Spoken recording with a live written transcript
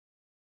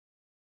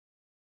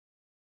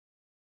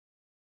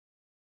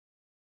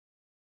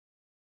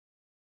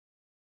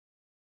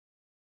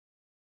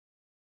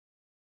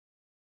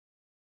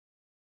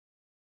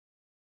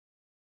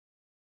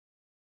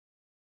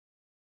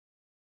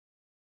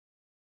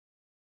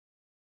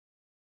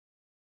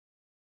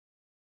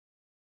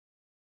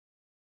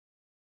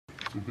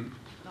Not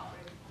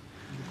really.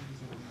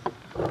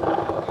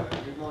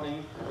 Good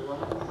morning, everyone.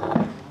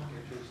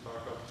 Here to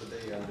start off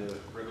today on the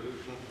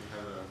revolution.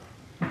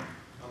 We have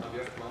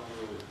Björkman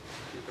who will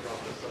speak about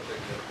the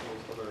subject that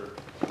most other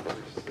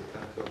countries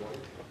tend to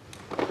avoid.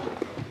 How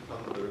to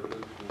fund the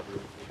revolution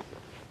group.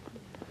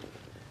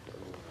 So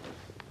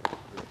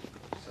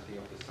we're setting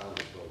up the sound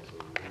as well, so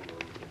we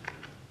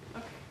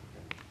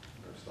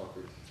will start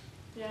with.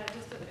 Yeah,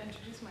 just to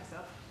introduce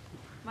myself.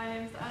 My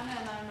name is Anna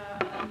and I'm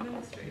an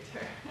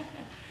administrator.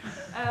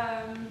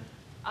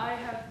 I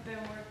have been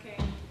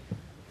working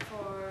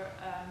for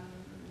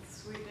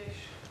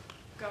Swedish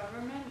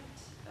government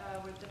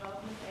with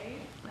development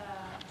aid,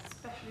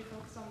 especially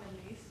focused on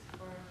Middle East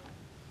for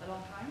a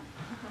long time,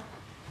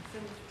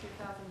 since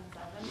 2007.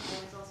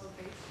 I was also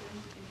based in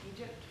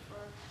Egypt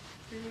for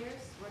 3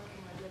 years,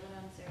 working with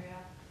Lebanon,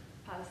 Syria,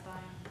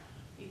 Palestine,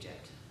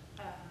 Egypt,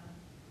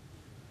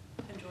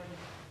 and Jordan.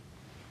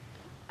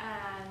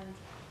 And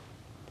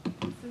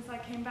since I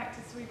came back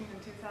to Sweden in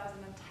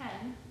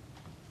 2010,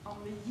 on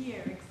the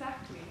year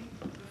exactly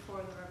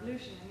before the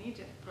revolution in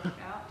Egypt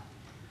broke out,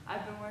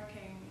 I've been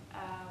working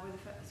with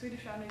a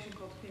Swedish foundation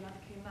called Kvinna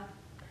till Kvinna,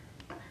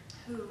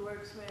 who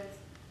works with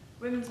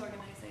women's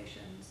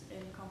organizations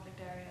in conflict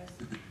areas,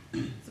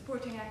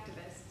 supporting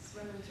activists,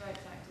 women's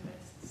rights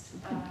activists,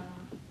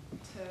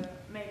 to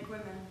make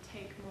women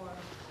take more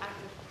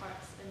active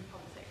parts in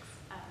politics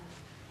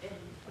and in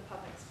the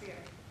public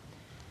sphere.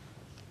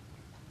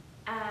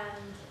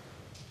 And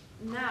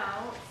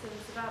now,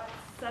 since about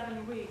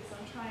 7 weeks,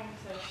 I'm trying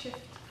to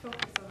shift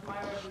focus of my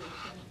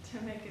revolution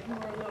to make it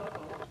more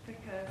local,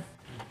 because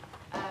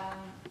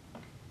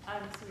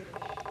I'm Swedish,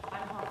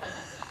 I'm half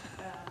Finnish,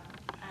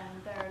 and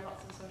there are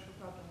lots of social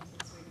problems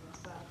in Sweden as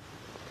well.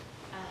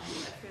 And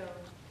I feel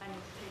I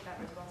need to take that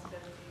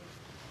responsibility.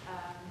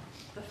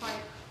 The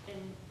fight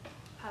in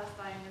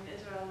Palestine and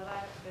Israel that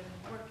I've been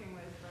working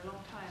with for a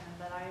long time and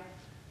that I'm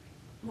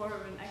more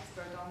of an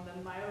expert on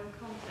than my own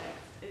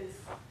context is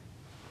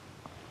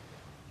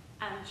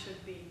and should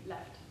be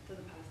left to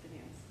the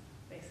Palestinians,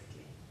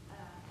 basically,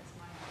 is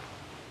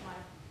my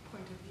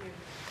point of view.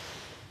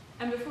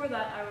 And before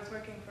that, I was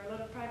working for a lot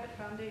of private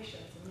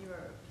foundations in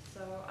Europe,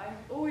 so I've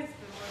always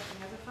been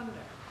working as a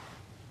funder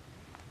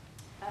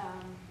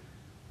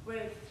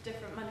with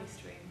different money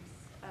streams,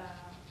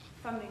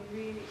 funding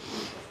really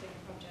interesting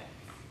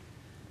projects.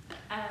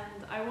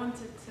 And I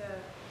wanted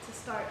to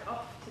start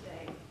off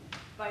today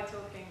by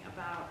talking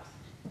about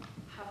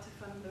how to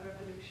fund the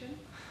revolution.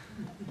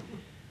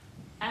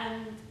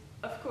 And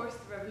of course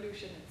the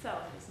revolution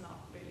itself is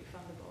not really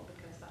fundable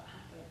because that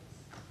happens,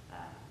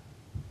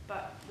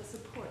 but the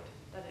support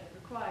that it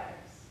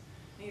requires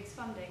needs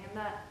funding, and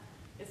that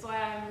is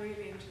why I'm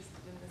really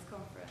interested in this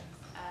conference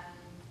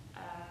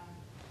and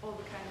all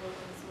the kind of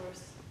open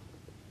source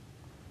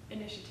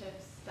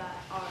initiatives that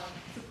are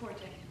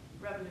supporting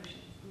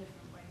revolutions in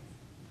different ways.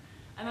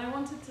 And I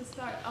wanted to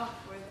start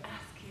off with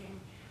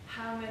asking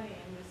how many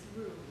in this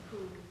room who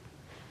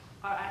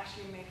are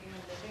actually making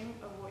a living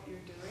of what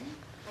you're doing?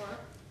 Or,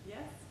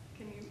 yes?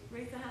 Can you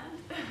raise a hand?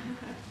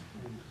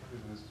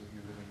 Everyone's doing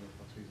a living of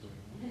what he's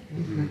doing.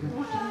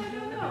 Well, I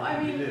don't know.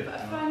 I mean,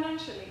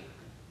 financially.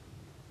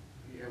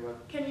 Yeah,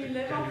 but can you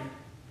live off?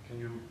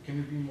 Can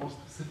you be more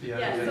specific?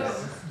 Yeah,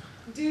 so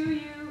do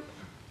you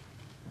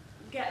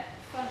get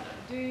funded?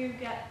 Do you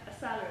get a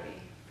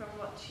salary from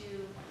what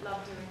you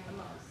love doing the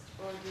most?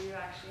 Or do you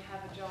actually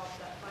have a job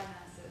that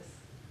finances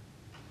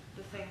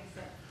the things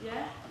that,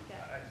 yeah?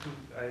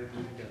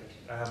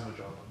 I have no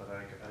job, but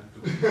I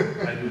do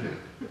live.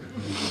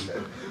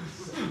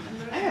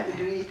 I have a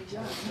great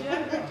job. You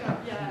have a great job,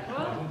 yeah.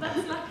 Well,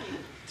 that's lucky.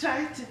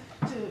 Try to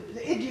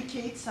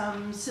educate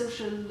some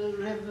social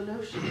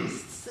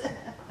revolutionists.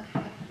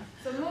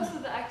 So most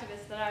of the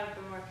activists that I've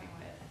been working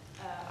with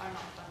are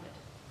not funded.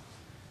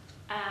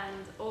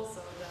 And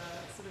also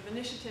the sort of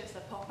initiatives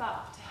that pop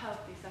up to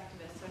help these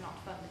activists are not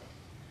funded.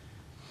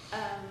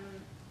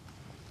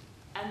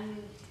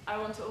 And I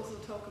want to also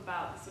talk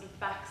about the sort of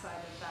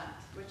backside of that,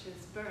 which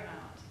is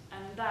burnout.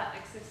 And that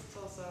exists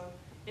also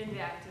in the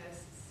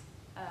activists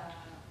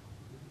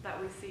that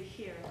we see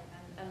here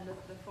and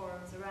the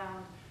forums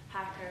around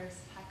hacker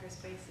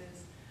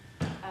spaces.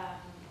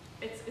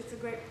 It's a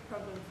great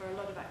problem for a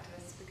lot of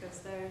activists because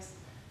there's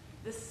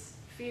this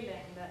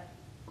feeling that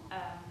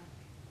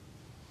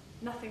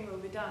nothing will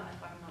be done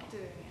if I'm not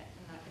doing it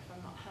and if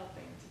I'm not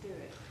helping to do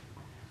it.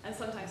 And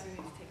sometimes we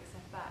need to take a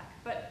step back.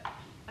 But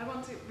I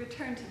want to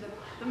return to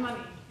the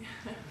money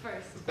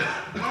first.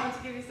 I want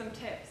to give you some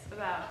tips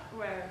about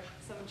where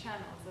some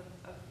channels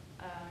of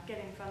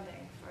getting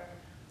funding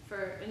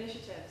for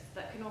initiatives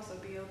that can also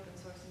be open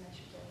source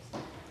initiatives.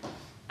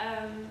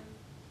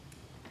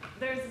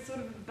 There's a sort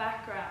of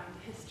background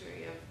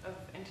history of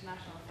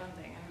international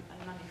funding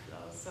and money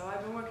flows. So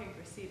I've been working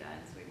for SIDA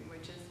in Sweden,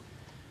 which is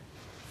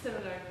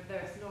similar.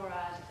 There's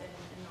NORAD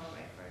in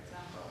Norway, for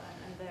example,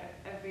 and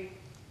every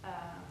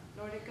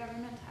Nordic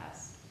government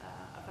has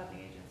a funding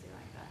agency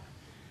like that.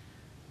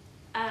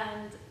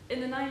 And in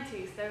the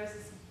 90s, there was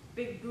this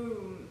big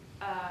boom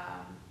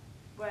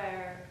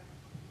where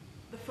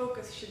the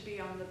focus should be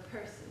on the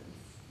persons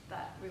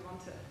that we want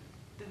to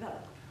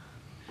develop.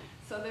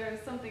 So there is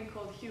something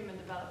called human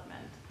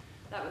development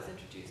that was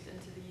introduced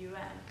into the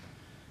UN,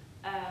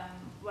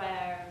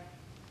 where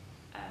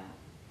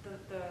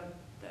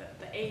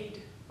the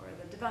aid or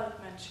the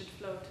development should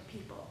flow to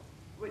people,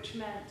 which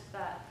meant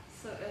that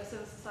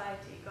civil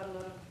society got a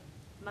lot of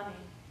money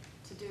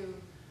to do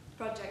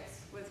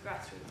projects with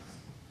grassroots.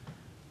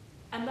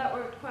 And that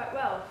worked quite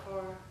well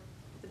for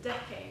the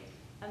decade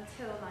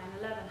until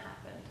 9/11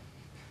 happened.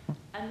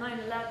 And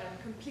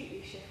 9/11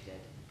 completely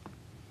shifted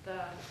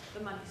the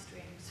money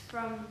streams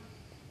from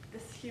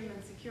this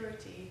human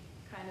security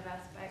kind of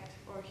aspect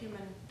or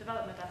human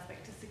development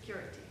aspect to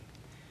security.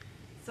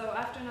 So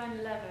after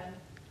 9/11,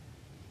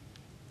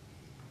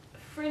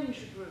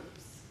 fringe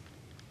groups,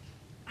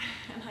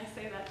 and I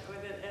say that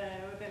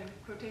within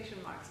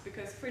quotation marks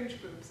because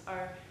fringe groups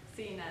are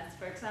seen as,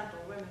 for example,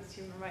 women's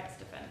human rights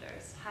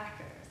defenders,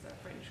 hackers are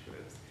fringe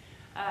groups,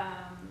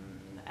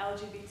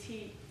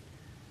 LGBT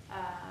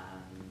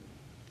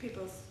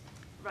people's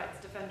rights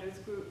defenders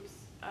groups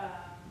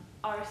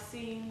are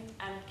seen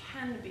and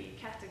can be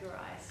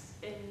categorized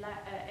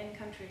in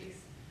countries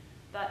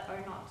that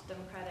are not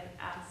democratic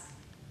as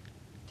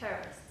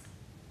terrorists.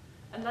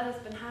 And that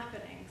has been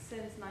happening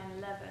since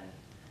 9/11,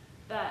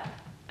 that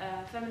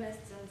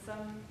feminists in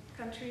some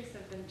countries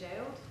have been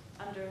jailed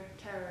under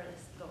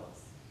terrorist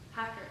laws.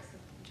 Hackers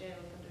have been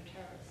jailed under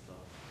terrorist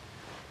laws.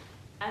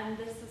 And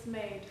this has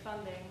made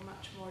funding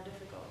much more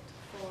difficult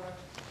for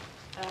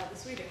the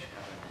Swedish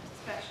government,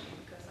 especially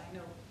because I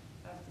know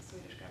of the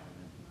Swedish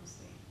government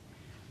mostly.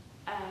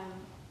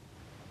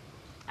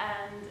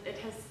 And it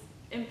has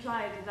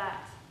implied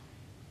that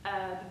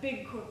the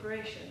big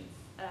corporations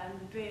and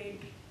the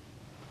big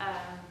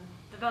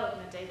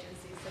development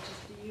agencies such as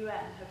the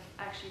UN have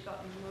actually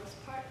gotten the most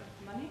part of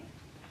the money,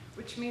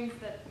 which means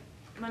that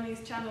money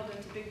is channeled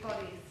into big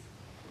bodies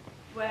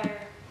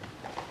where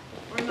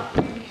we're not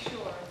really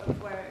sure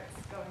of where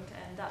it's going to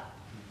end up.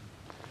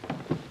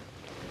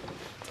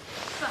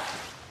 But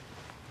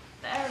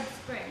the Arab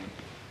Spring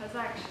has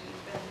actually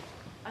been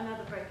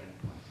another breaking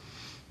point,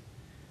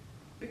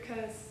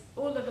 because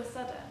all of a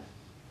sudden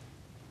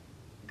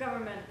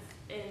governments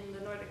in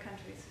the Nordic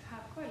countries who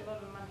have quite a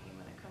lot of money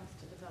when it comes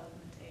to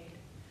development aid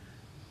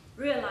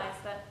realize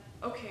that,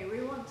 okay,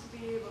 we want to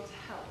be able to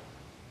help.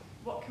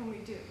 What can we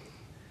do?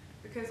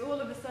 Because all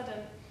of a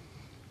sudden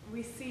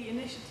we see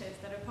initiatives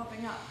that are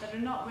popping up that are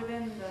not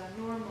within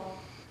the normal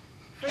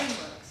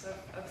frameworks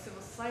of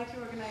civil society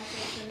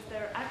organizations.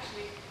 There are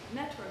actually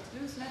networks,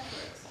 loose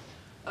networks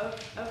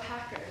of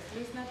hackers,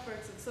 loose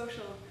networks of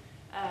social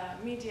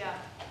media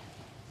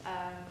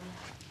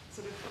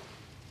sort of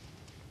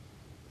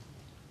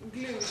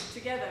glued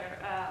together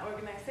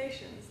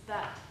organizations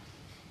that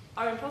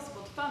are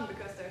impossible to fund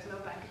because there's no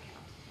bank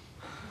account.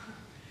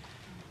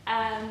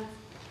 And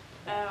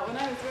when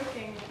I was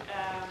working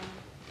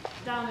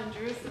down in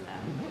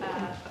Jerusalem,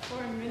 a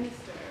foreign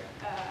minister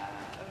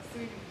of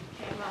Sweden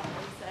came up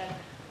and said,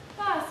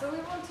 so we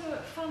want to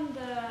fund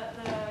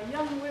the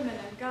young women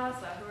in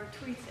Gaza who are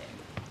tweeting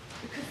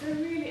because they're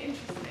really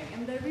interesting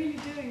and they're really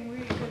doing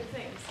really good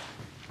things.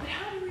 But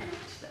how do we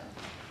reach them?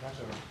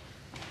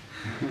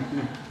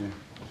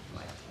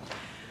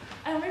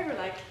 And we were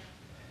like,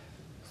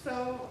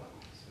 so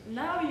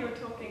now you're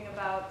talking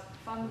about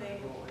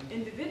funding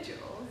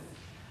individuals,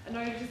 and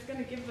are you just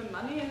going to give them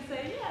money and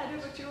say, yeah, do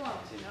what you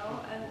want, you know?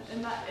 And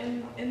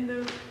in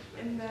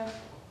the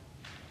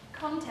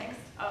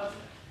context of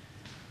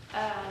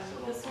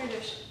the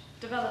Swedish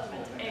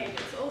development aid,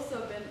 there's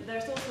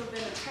also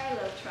been a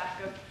parallel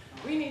track of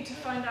we need to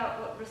find out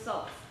what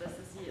results this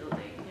is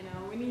yielding. You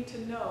know, we need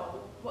to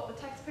know what the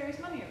taxpayers'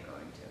 money are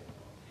going to.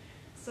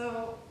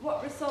 So,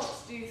 what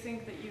results do you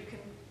think that you can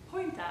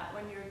point at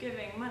when you're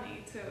giving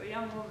money to a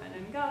young woman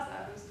in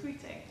Gaza who's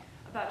tweeting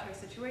about her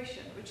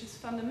situation, which is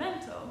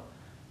fundamental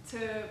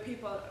to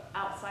people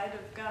outside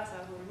of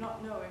Gaza who are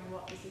not knowing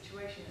what the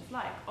situation is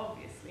like,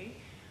 obviously,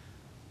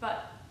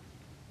 but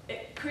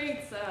it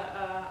creates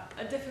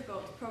a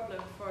difficult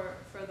problem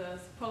for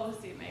those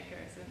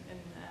policymakers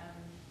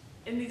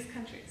in these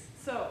countries.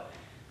 So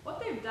what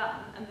they've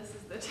done, and this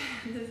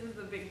is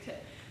the big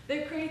tip,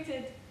 they've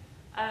created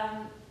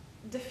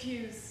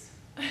diffuse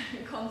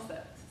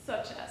concepts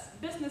such as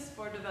business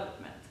for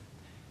development,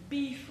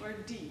 B for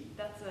D,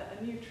 that's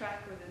a new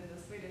track within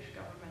the Swedish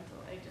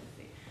governmental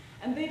agency.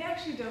 And they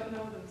actually don't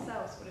know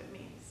themselves what it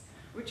means,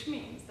 which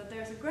means that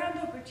there's a grand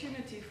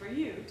opportunity for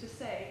you to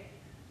say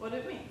what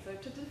it means, or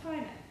to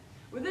define it.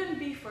 Within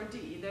B for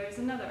D, there's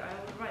another, I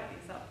will write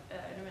these up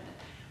in a minute.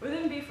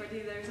 Within B for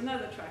D, there's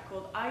another track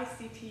called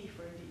ICT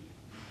for D.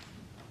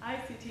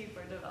 ICT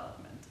for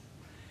development.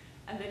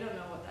 And they don't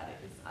know what that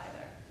is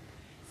either.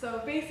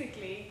 So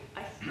basically,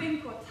 I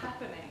think what's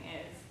happening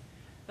is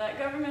that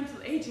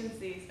governmental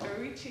agencies are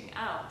reaching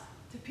out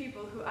to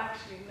people who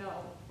actually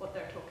know what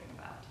they're talking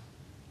about.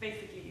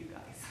 Basically, you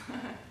guys.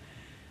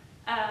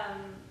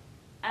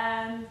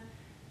 And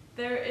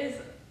there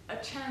is a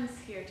chance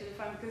here to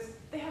define, because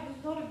they have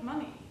a lot of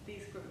money,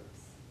 these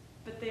groups,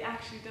 but they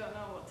actually don't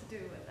know what to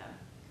do with them.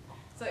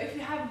 So if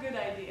you have good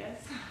ideas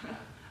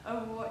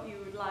of what you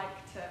would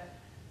like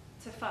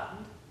to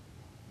fund,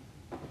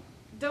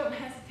 don't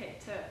hesitate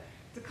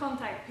to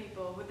contact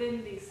people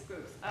within these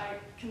groups. I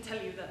can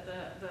tell you that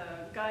the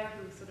guy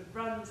who sort of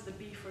runs the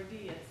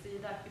B4D at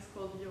SIDA is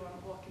called Johan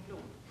Åkerblom.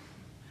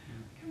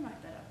 I can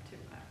write that up too,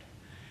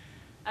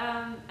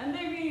 actually. And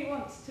they really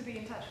want to be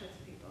in touch with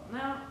people.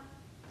 Now,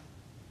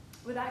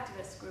 with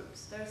activist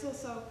groups, there's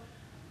also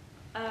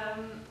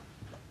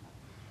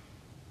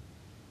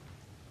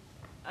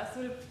a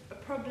sort of a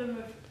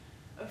problem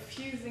of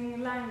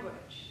fusing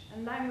language,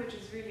 and language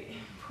is really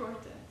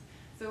important.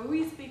 So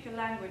we speak a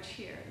language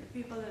here.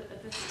 The people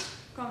at this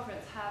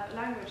conference have a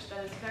language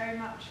that is very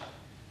much,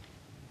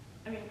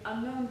 I mean,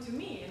 unknown to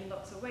me in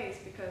lots of ways,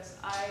 because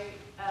I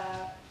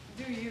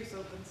do use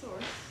open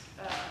source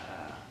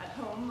at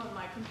home on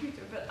my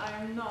computer, but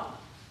I'm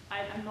not a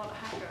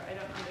hacker. I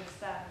don't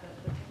understand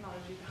the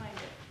technology behind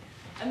it.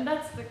 And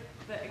that's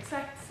the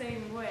exact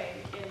same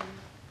way in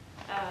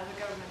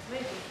the governmental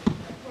agencies that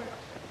I work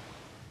with.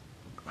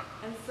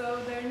 And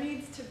so there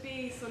needs to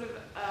be sort of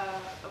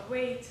a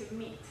way to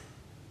meet.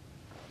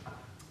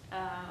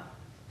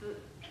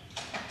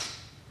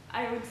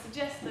 I would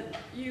suggest that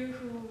you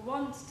who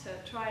want to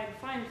try and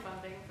find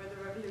funding for the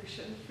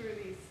revolution through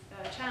these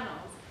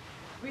channels,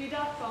 read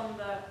up on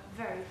the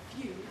very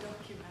few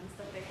documents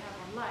that they have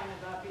online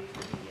about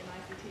B4D and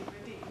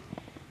ICT4D,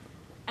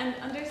 and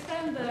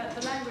understand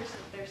the language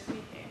that they're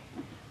speaking,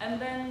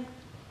 and then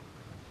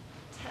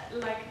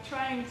like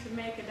trying to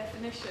make a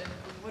definition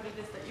of what it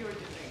is that you're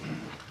doing,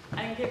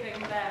 and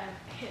giving them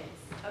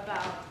hints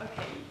about,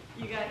 okay,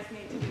 you guys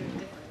need to do it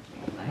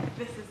differently. Like,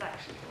 this is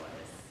actually what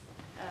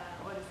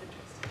is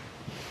interesting.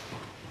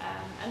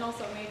 And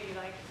also maybe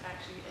like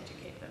actually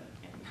educate them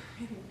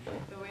in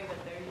the way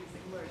that they're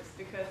using words,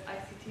 because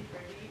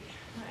ICT4D,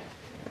 like,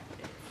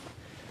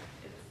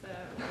 it's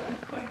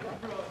quite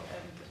broad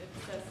and it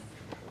says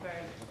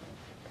very little.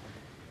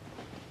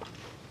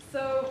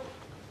 So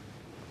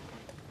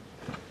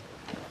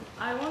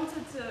I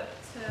wanted to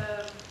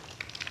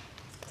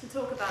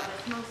talk about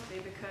this mostly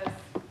because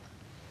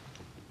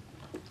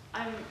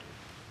I'm,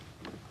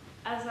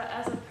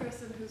 as a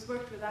person who's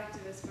worked with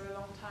activists for a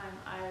long time,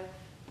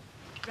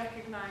 I've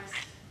recognized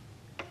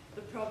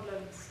the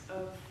problems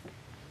of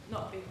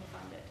not being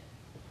funded.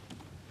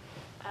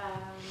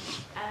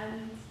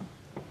 And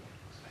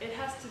it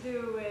has to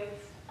do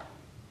with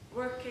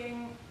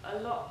working a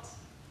lot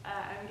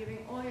and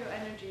giving all your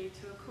energy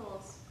to a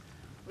cause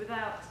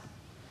without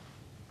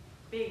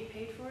being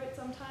paid for it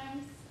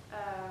sometimes,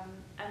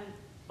 and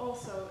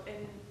also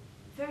in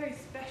very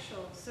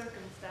special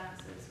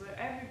circumstances where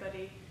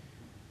everybody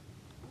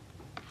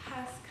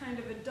has kind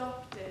of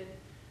adopted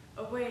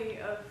a way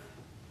of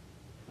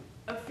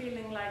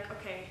feeling like,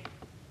 okay,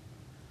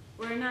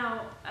 we're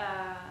now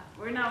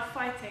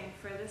fighting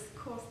for this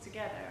cause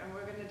together, and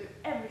we're going to do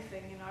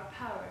everything in our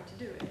power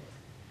to do it.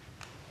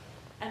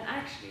 And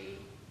actually,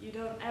 you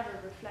don't ever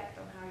reflect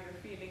on how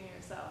you're feeling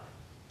yourself.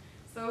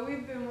 So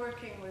we've been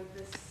working with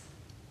this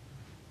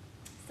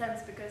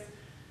sense because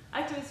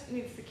activists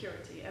need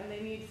security, and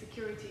they need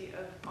security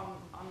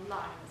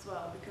online as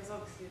well, because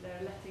obviously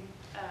they're letting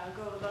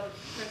go a lot of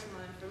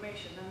personal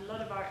information, and a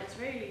lot of our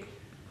Israeli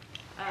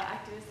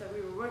activists that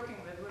we were working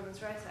with,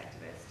 women's rights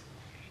activists,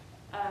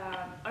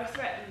 are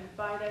threatened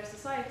by their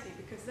society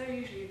because they're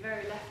usually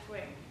very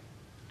left-wing,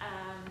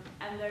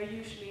 and they're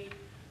usually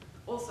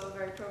also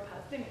very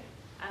pro-Palestinian,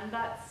 and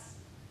that's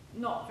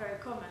not very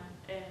common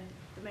in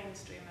the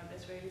mainstream of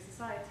Israeli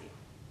society.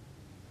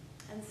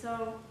 And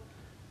so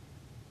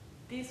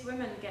these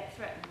women get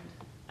threatened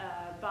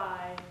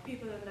by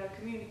people in their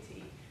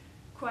community,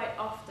 quite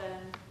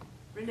often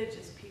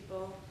religious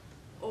people,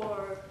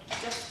 or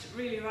just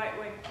really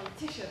right-wing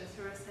politicians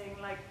who are saying,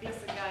 like,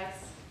 listen guys,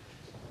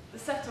 the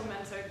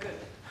settlements are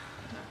good.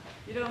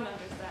 You don't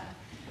understand.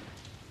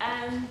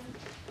 And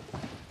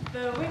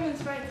the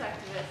women's rights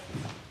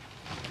activists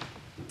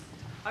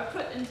are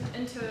put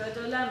into a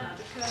dilemma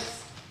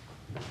because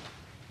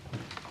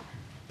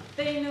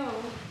they know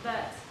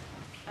that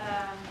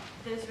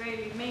the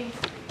Israeli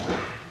mainstream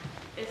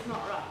is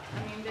not right. I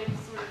mean, they've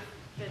sort of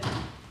been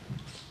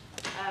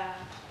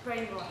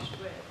brainwashed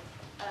with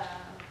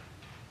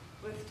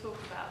talk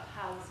about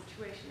how the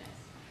situation is.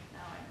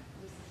 Now,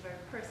 this is very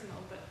personal,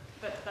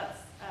 but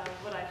that's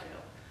what I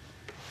feel.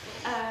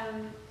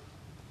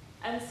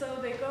 And so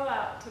they go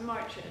out to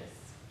marches,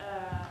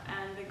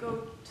 and they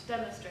go to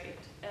demonstrate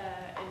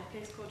in a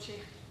place called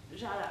Sheikh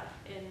Jarrah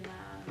in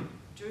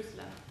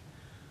Jerusalem.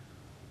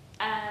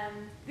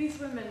 And these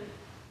women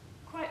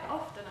quite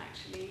often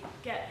actually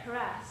get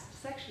harassed,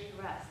 sexually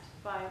harassed,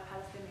 by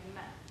Palestinian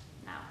men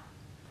now.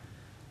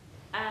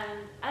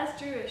 And as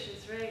Jewish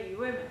Israeli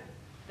women,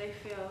 they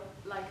feel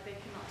like they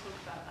cannot talk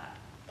about that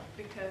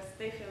because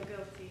they feel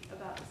guilty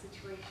about the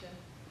situation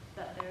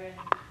that they're in.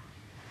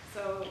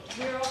 So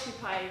we're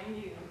occupying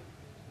you,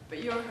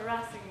 but you're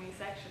harassing me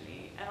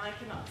sexually, and I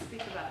cannot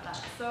speak about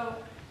that. So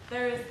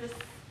there is this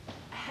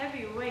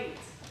heavy weight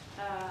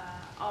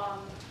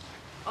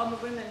on the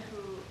women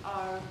who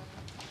are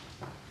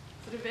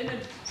sort of in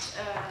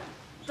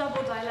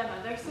double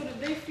dilemma.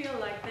 They feel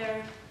like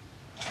they're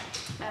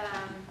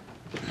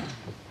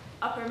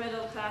upper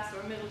middle class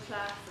or middle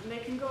class, and they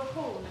can go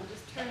home and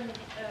just turn,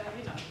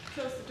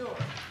 close the door,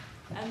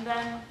 and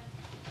then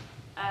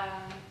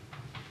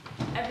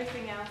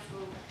everything else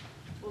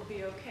will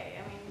be okay.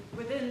 I mean,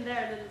 within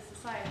their little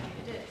society,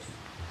 it is.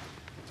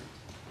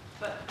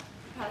 But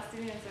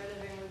Palestinians are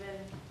living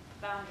within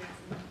boundaries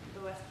in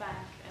the West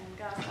Bank and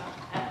Gaza,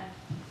 and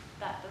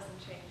that doesn't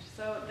change.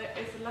 So there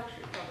is a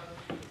luxury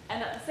problem.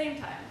 And at the same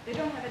time, they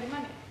don't have any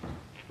money.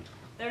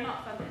 They're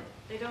not funded.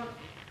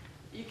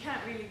 You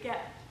can't really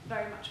get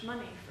very much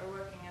money for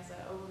working as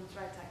a women's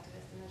rights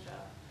activist in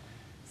Israel.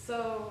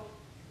 So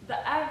the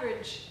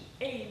average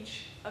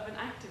age of an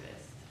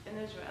activist in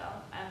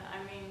Israel, and I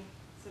mean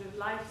sort of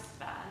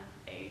lifespan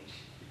age,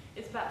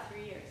 is about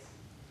 3 years.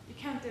 You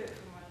can't do it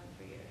for more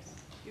than 3 years.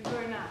 You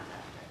burn out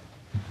after.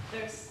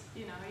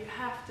 You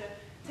have to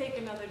take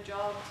another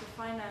job to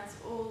finance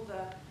all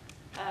the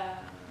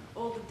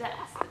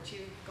debts that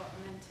you've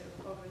gotten into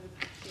over the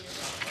past year.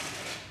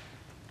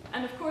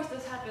 And of course,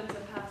 this happens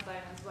in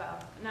Palestine as well.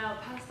 Now,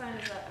 Palestine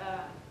is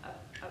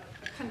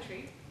a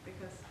country,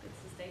 because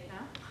it's a state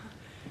now,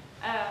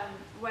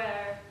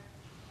 where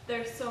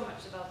there's so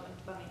much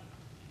development money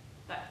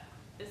that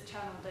is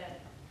channeled in.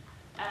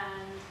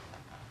 And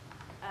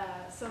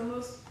so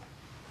most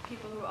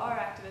people who are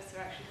activists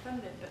are actually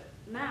funded, but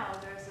now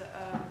there's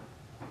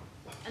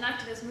an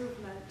activist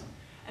movement,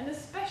 and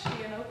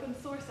especially an open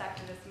source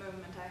activist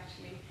movement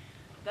actually,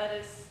 that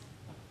is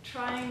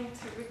trying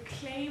to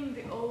reclaim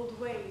the old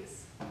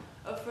ways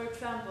of, for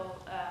example,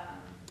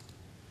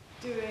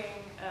 doing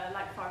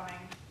like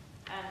farming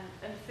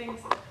and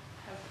things that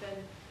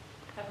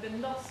have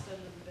been lost a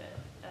little bit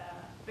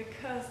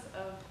because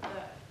of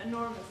the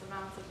enormous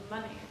amounts of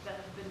money that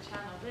have been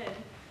channeled in.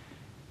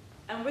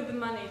 And with the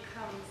money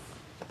comes,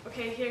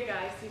 okay, here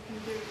guys, you can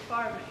do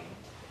farming,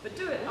 but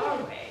do it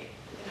our way.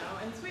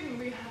 In Sweden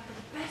we have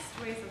the best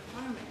ways of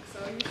farming, so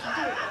you should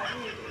do it as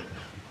we do.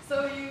 So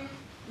you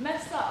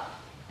mess up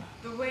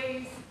the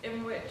ways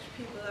in which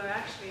people are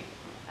actually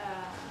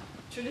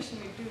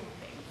traditionally doing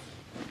things.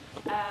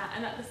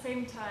 And at the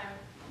same time,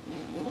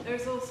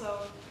 there's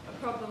also a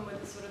problem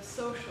with the sort of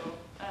social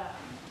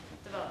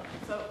development.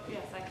 So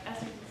yes,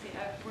 as you can see,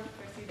 I've worked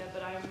for CEDA,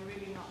 but I'm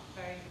really not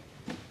very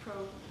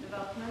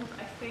pro-development.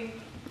 I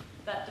think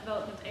that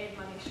development aid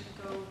money should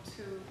go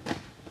to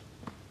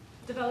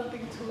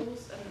developing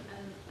tools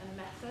and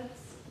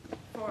methods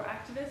for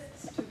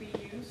activists to be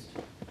used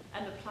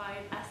and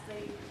applied as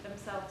they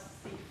themselves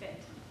see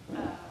fit,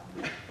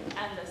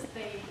 and as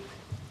they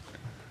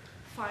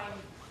find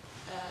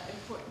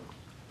important.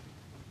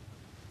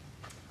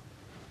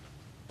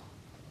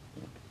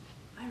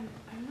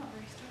 I'm not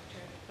very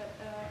structured, but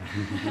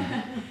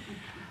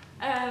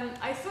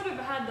I sort of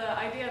had the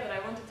idea that I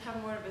wanted to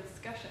have more of a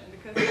discussion,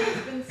 because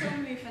there's been so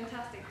many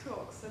fantastic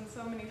talks and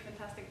so many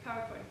fantastic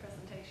PowerPoint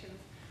presentations,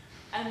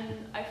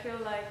 and I feel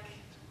like...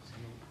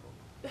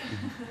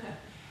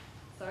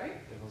 Sorry?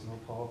 There was no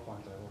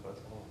PowerPoint, I hope, at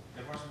all.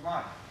 There was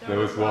one. There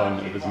was one,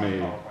 it was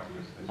me.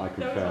 I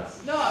There confess.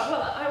 was, no,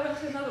 well, I went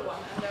to another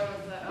one, and there was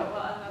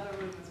another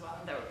room as well,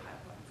 and there were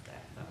PowerPoints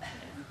there. So,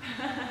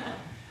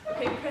 yeah.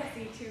 Okay,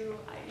 Pressy too,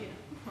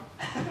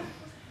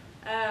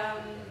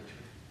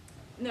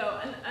 No,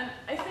 and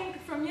I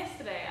think from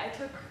yesterday I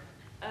took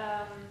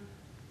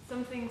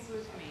some things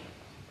with me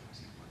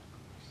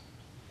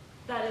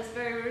that is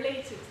very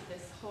related to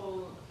this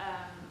whole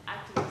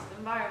activist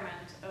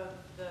environment of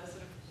the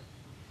sort of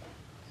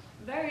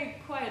very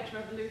quiet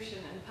revolution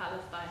in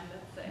Palestine,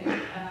 let's say,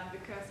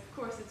 because of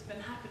course it's been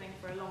happening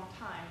for a long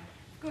time.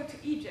 Go to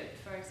Egypt,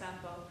 for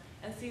example,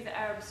 and see the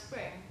Arab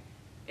Spring.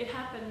 It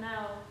happened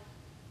now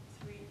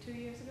 2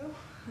 years ago?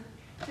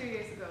 2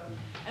 years ago.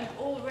 And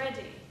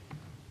already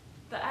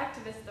the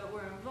activists that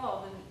were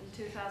involved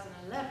in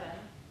 2011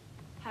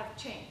 have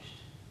changed.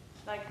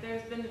 Like,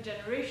 there's been a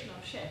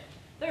generational shift.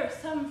 There are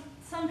some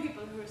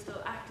people who are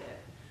still active,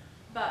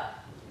 but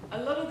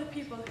a lot of the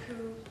people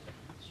who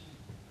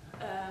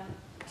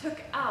took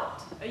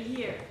out a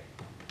year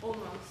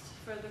almost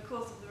for the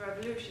course of the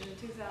revolution in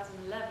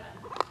 2011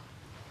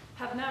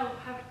 have now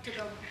to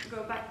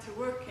go back to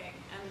working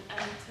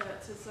and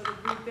to sort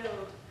of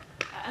rebuild.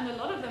 And a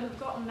lot of them have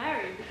gotten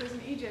married, because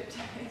in Egypt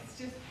it's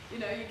just, you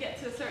get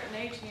to a certain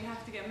age and you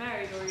have to get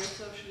married or you're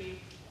socially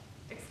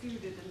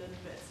excluded a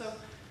little bit.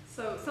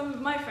 So some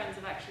of my friends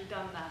have actually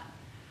done that.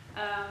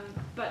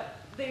 But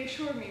they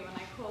assured me when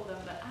I called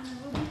them that, Anna,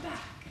 we'll be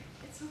back.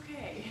 It's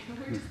okay.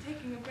 We're just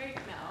taking a break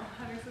now,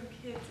 having some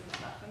kids and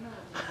stuff, and then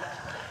we'll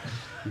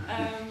be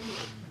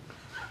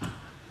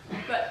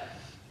back. But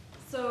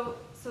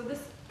so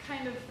this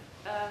kind of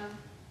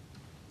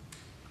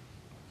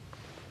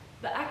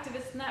the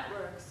activist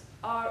networks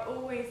are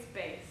always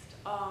based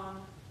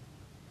on,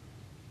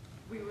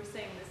 we were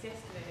saying this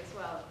yesterday as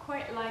well,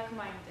 quite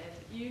like-minded,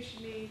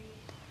 usually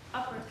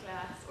upper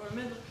class or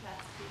middle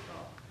class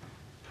people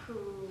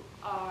who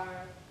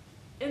are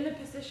in the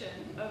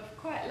position of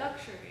quite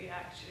luxury,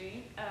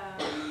 actually,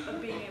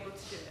 of being able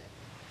to do it,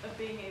 of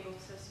being able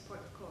to support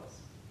the cause.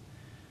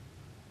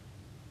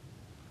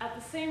 at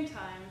the same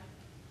time,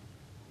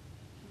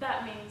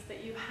 that means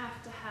that you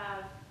have to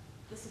have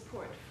the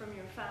support from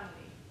your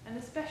family, and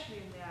especially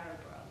in the Arab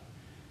world,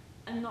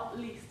 and not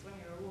least when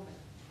you're a woman.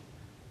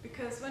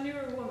 Because when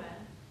you're a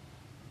woman,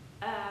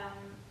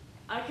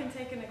 I can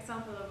take an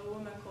example of a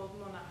woman called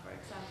Mona, for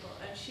example,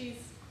 and she's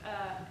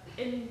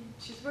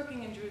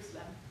working in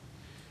Jerusalem.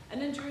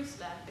 And in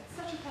Jerusalem, it's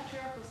such a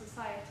patriarchal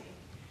society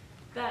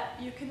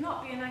that you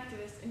cannot be an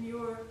activist in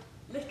your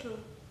little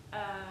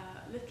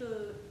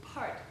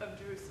part of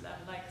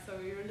Jerusalem, like so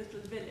your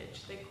little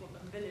village. They call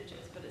them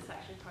villages, but it's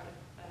actually part of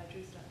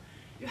Jerusalem.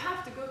 You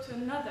have to go to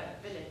another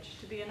village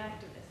to be an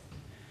activist,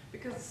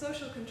 because the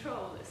social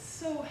control is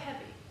so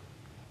heavy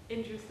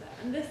in Jerusalem.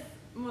 And this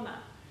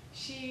Mona,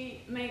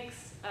 she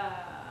makes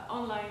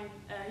online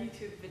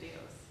YouTube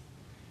videos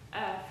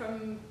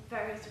from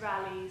various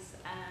rallies,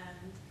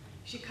 and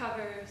she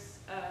covers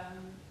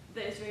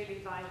the Israeli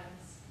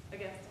violence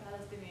against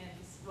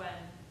Palestinians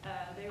when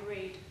they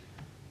raid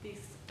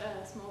these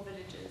small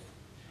villages.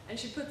 And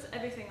she puts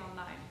everything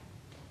online.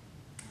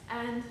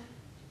 And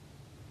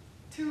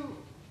 2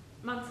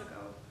 months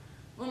ago,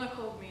 Mona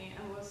called me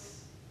and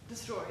was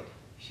destroyed.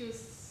 She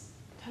was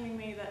telling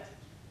me that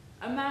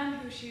a man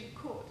who she'd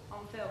caught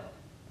on film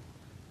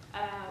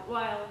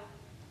while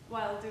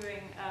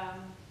doing a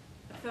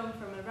film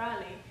from a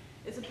rally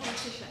is a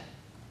politician.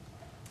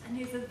 And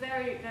he's a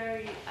very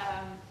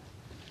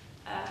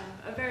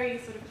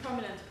sort of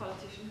prominent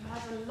politician who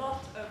has a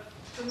lot of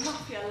the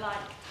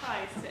mafia-like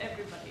ties to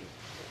everybody.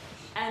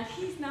 And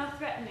he's now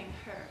threatening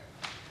her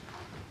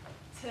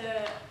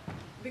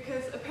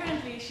because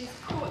apparently she's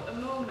caught a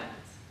moment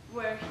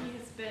where he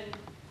has been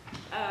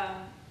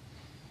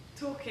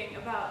talking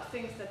about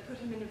things that put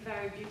him in a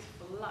very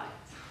beautiful light.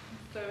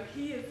 So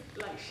she has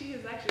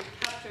actually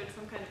captured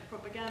some kind of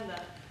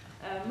propaganda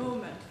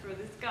moment for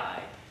this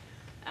guy.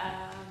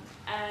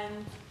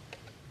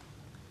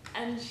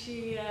 And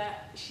she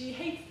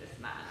hates this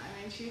man. I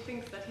mean, she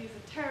thinks that he's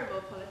a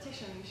terrible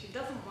politician. She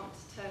doesn't want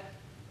to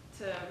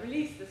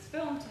release this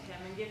film to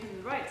him and give him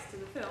the rights to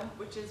the film,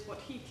 which is what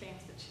he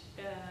claims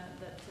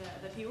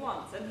that he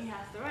wants, and he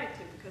has the right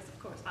to, because of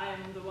course I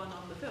am the one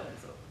on the film,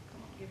 so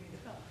come on, give me the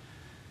film.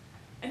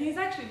 And he's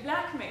actually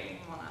blackmailing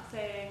Mona,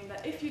 saying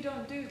that if you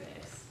don't do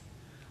this,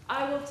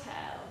 I will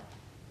tell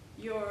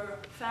your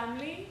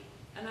family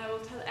and I will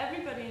tell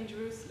everybody in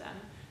Jerusalem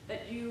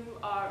that you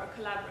are a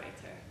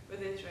collaborator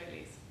with the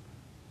Israelis.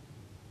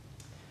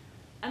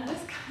 And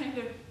this kind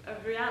of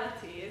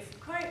reality is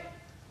quite,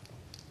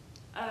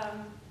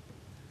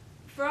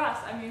 for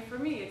us, I mean, for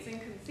me, it's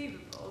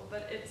inconceivable,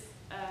 but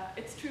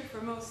it's true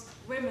for most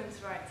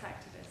women's rights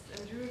activists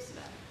in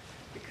Jerusalem,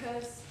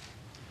 because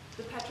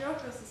the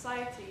patriarchal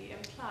society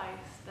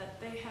implies that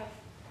they have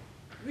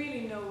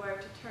really nowhere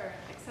to turn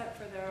except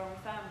for their own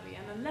family,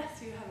 and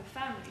unless you have a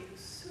family who's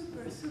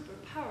super, super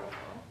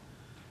powerful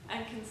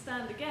and can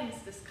stand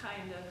against this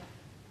kind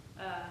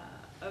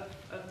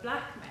of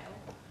blackmail,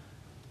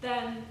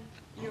 then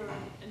you're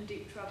in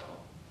deep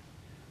trouble.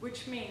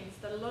 Which means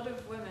that a lot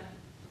of women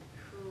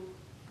who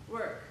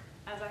work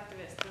as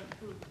activists and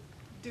who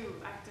do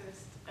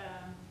activist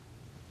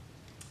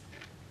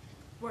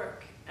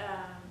work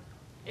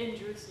in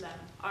Jerusalem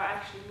are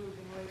actually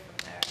moving away from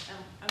there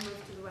and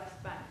move to the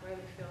West Bank, where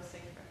they feel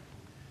safer.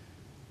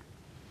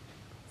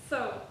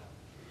 So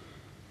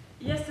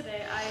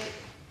yesterday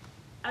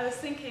I was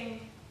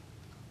thinking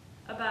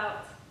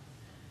about,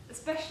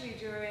 especially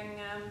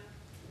during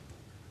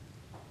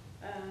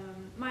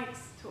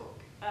Mike's talk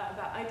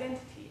about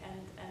identity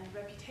and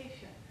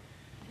reputation,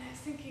 and I was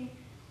thinking,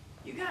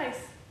 you guys,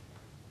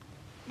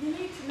 you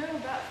need to know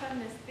about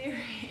feminist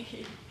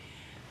theory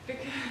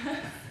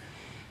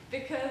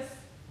because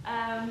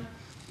I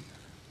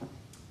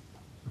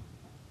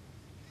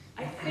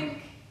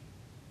think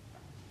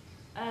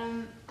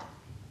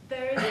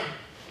there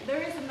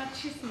is a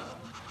machismo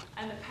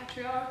and a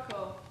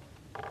patriarchal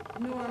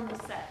norm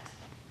set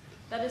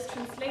that is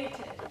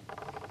translated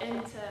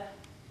into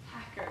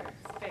hacker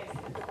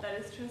spaces, that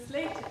is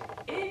translated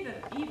even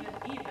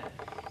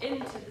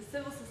into the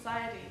civil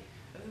society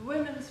of the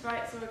women's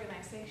rights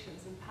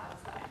organizations in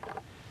Palestine.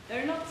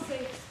 They're not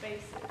safe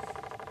spaces.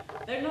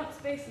 They're not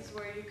spaces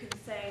where you can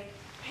say,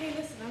 hey,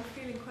 listen, I'm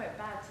feeling quite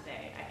bad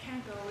today. I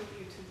can't go with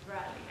you to the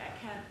rally. I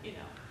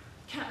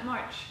can't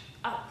march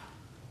up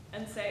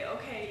and say,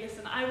 okay,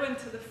 listen, I went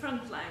to the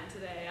front line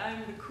today.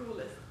 I'm the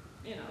coolest.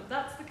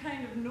 That's the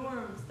kind of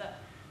norms that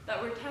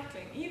we're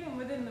tackling, even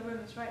within the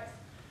women's rights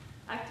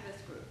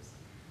activist groups.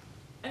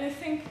 And I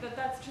think that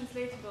that's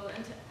translatable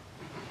into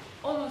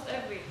almost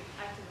every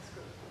activist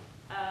group.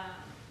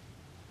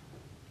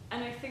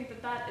 And I think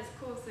that that is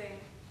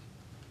causing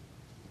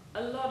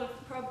a lot of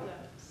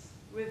problems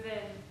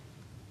within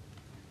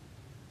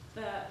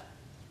the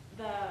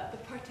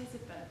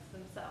participants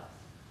themselves.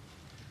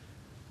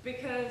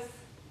 Because,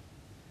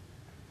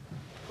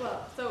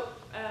 well, so,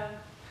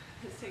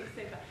 let's take a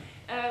step back.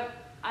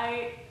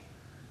 I,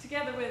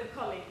 together with a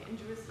colleague in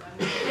Jerusalem,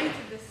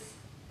 created this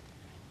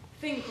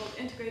thing called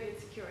integrated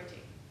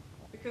security.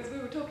 Because we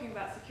were talking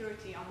about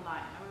security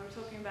online, and we were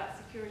talking about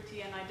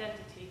security and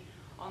identity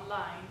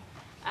online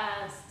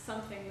as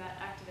something that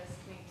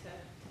activists need to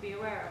be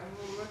aware of. And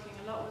we're working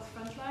a lot with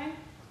Frontline.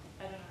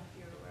 I don't know if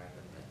you're aware of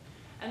them, but,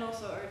 and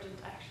also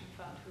Urgent Action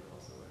Fund, who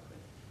also work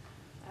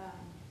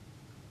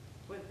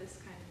with this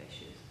kind of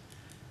issues.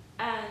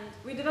 And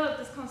we developed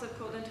this concept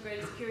called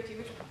integrated security,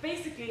 which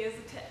basically is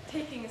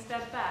taking a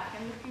step back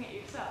and looking at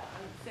yourself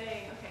and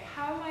saying, okay,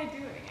 how am I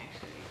doing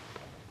actually?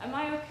 Am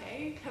I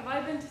okay? Have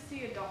I been to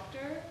see a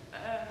doctor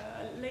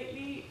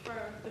lately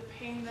for the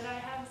pain that I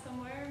have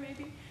somewhere,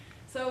 maybe?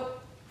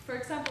 So, for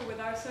example, with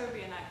our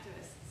Serbian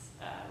activists,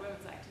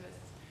 women's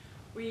activists,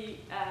 we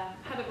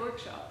had a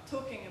workshop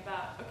talking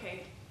about,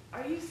 okay,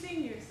 are you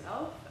seeing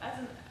yourself as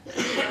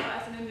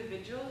an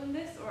individual in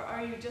this, or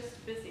are you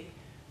just busy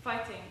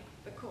fighting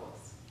the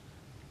cause?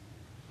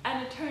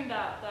 And it turned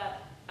out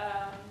that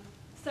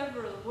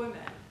several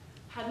women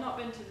had not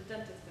been to the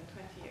dentist in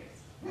 20 years.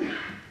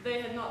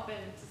 They had not been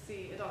to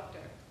see a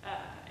doctor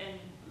in,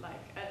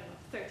 like, I don't know,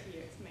 30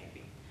 years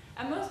maybe.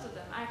 And most of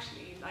them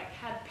actually like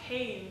had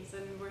pains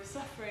and were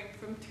suffering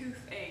from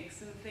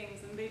toothaches and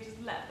things, and they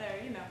just let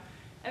their,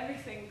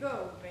 everything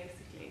go,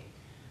 basically.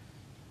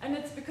 And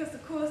it's because the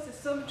cause is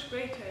so much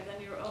greater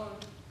than your own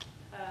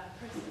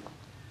person.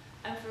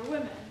 And for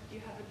women, you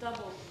have a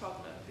double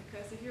problem,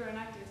 because if you're an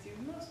activist, you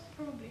most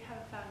probably have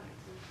a family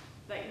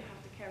that you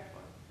have to care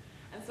for.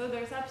 And so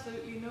there's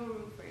absolutely no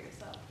room for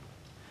yourself.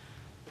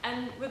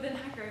 And within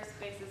hacker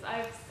spaces,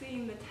 I've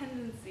seen the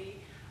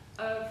tendency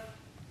of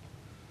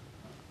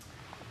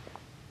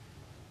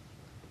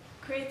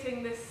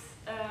creating this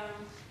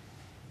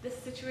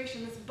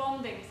situation, this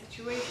bonding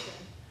situation,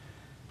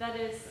 that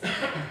is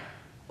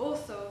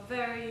also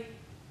very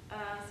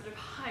sort of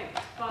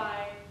hyped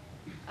by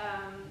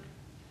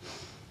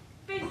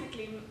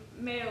basically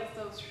male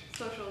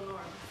social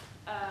norms.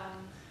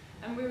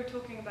 And we were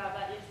talking about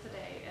that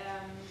yesterday.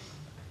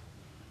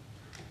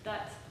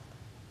 That,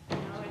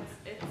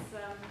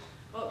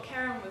 well,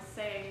 Karen was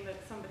saying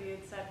that somebody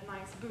had said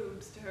nice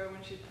boobs to her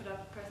when she put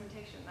up a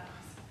presentation.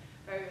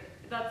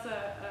 That's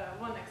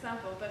one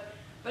example,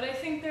 but I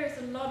think there's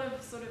a lot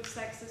of sort of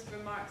sexist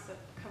remarks that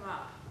come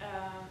up,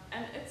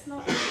 and it's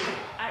not really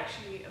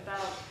actually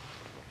about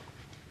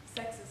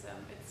sexism.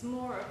 It's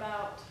more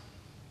about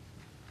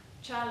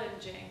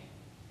challenging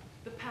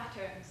the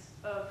patterns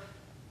of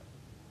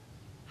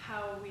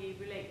how we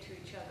relate to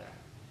each other.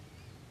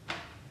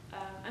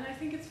 And I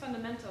think it's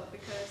fundamental,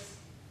 because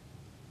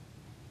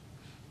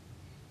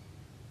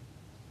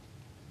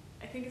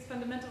I think it's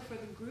fundamental for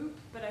the group,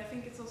 but I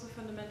think it's also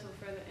fundamental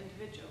for the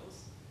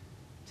individuals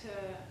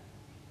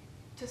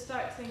to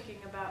start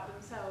thinking about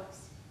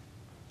themselves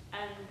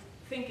and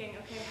thinking,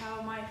 okay, how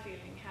am I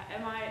feeling?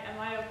 Am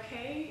I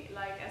okay,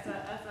 like as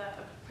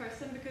a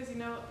person? Because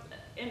in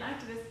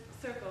activist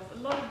circles, a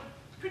lot of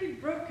pretty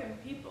broken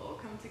people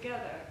come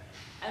together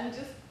and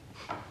just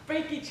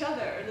break each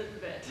other a little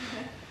bit,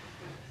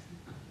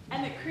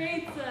 and it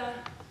creates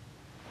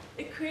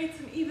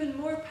an even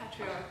more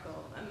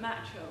patriarchal and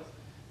macho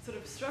sort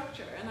of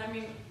structure. And I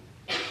mean,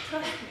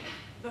 trust me,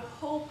 the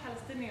whole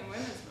Palestinian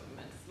women's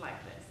movement is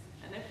like this.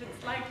 And if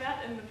it's like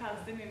that in the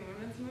Palestinian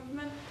women's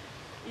movement,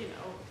 you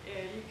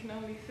can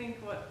only think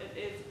what it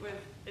is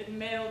with a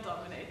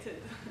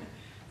male-dominated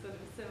sort of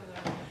similar.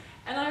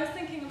 And I was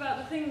thinking about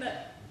the thing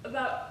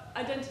about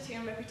identity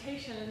and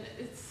reputation, and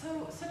it's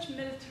such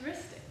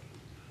militaristic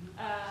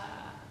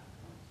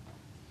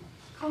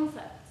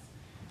concepts.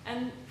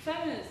 And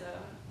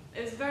feminism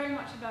is very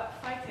much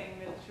about fighting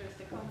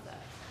militaristic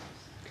concepts.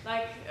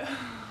 Like,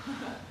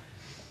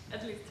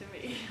 at least to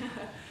me.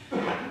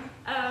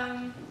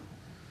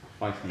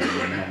 Fighting in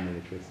a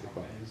non-militaristic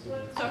way.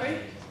 Sorry?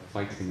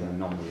 Fighting in a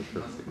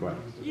non-militaristic way.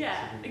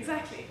 Yeah,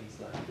 exactly.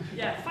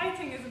 Yeah,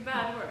 fighting is a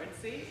bad word,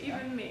 see?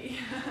 Even me.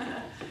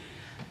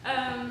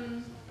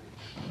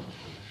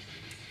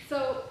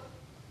 So,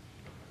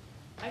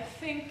 I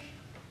think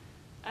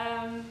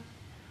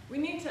we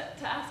need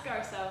to ask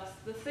ourselves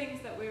the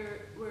things that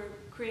we're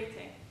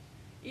creating,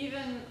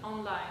 even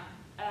online.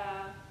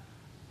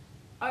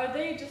 Are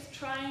they just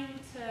trying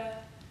to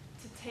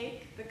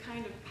take the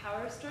kind of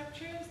power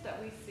structures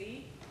that we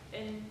see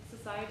in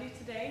society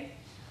today,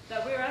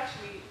 that we're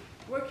actually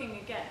working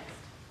against,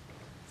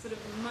 sort of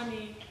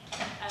money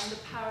and the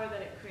power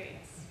that it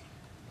creates,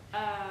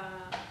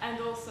 and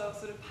also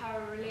sort of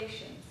power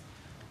relations?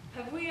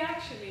 Have we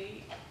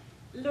actually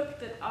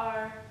looked at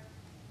our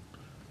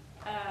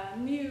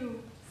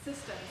new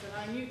systems and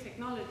our new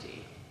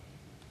technology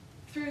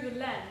through the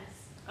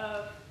lens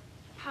of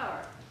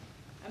power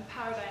and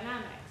power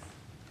dynamics?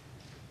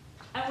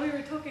 And we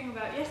were talking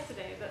about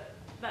yesterday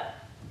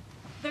that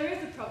there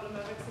is a problem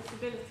of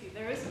accessibility.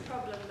 There is a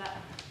problem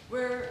that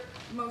we're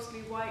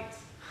mostly white,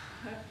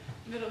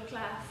 middle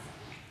class,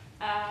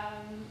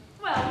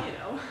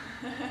 well,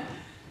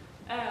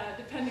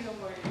 depending on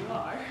where you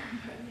are,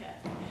 but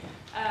yes.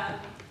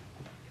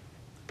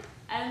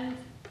 And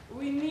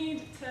we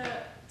need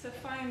to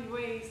find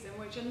ways in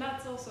which, and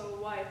that's also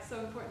why it's so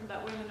important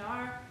that women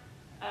are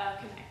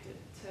connected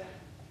to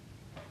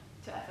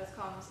FS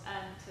Comms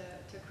and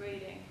to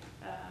creating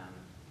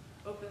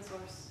open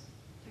source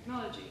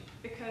technology,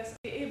 because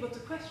be able to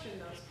question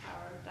those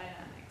power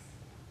dynamics.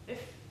 If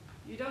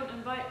you don't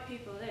invite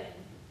people in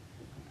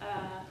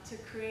to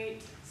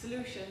create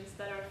solutions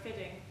that are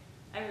fitting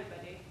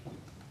everybody,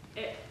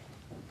 it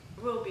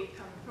will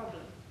become a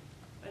problem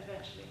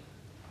eventually.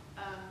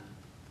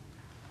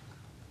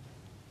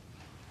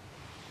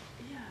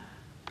 Yeah,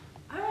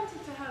 I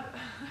wanted to have.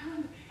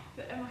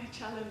 Am I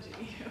challenging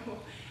you?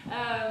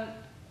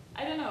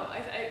 I don't know.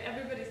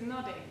 Everybody's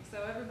nodding,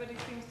 so everybody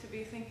seems to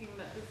be thinking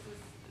that this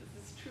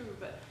is true.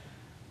 But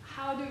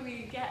how do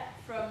we get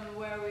from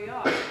where we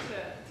are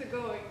to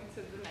going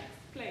to the next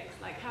place?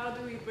 Like, how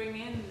do we bring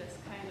in this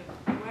kind of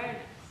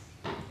awareness?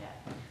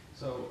 Yeah.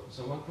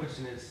 So one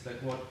question is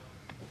like what?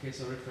 Okay,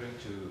 so referring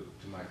to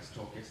Mike's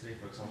talk yesterday,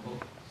 for example.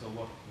 So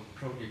what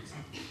projects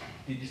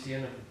did you see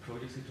any of the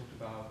projects he talked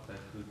about that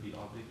could be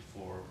object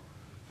for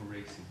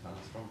raising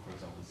funds from, for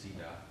example,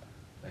 CEDA?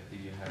 Like,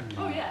 did you have?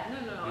 Oh yeah, no.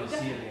 Do you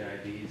see any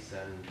Definitely. ideas,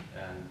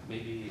 and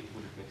maybe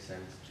would it make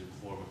sense to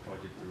form a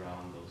project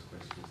around those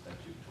questions that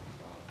you talked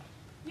about?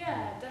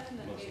 Yeah, Most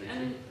definitely. lately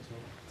And as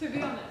well? to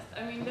be honest,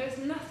 I mean, there's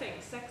nothing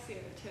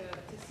sexier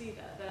to see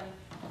that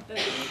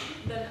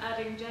than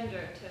adding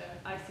gender to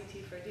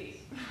ICT for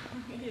D.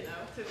 You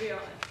know, to be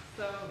honest.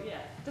 So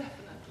yeah,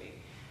 definitely.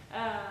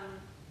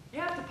 You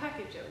have to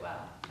package it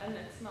well, and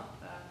it's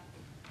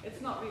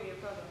not really a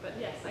problem. But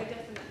yes, I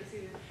definitely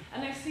see it,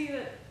 and I see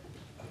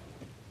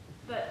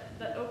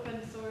that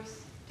open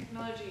source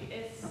technology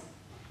is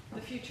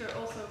the future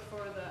also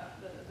for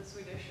the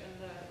Swedish and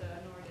the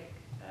Nordic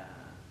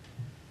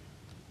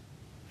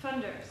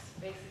funders,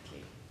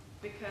 basically,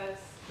 because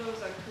those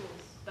are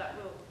tools that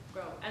will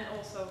grow, and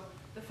also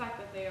the fact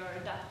that they are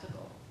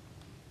adaptable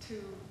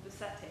to the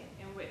setting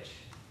in which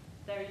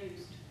they're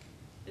used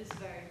is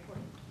very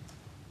important.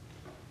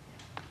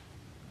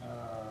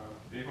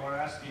 People are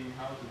asking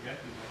how to get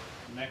to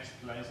the next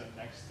place and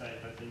next state.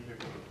 I think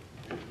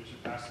we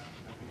should ask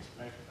and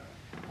explain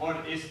that.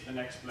 What is the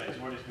next place?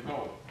 What is the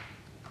goal?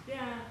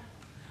 Yeah.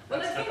 Well,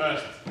 That's I the think,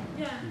 first.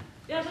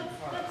 Yeah,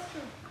 that's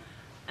true.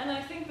 And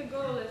I think the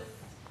goal is.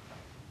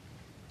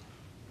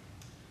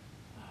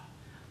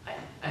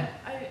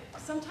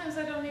 Sometimes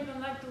I don't even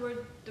like the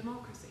word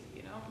democracy,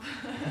 you know.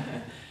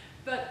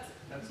 But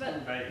Too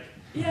vague.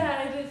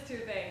 yeah, it is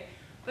too vague.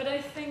 But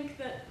I think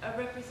that a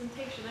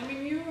representation. I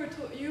mean,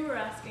 you were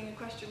asking a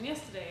question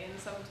yesterday in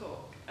some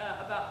talk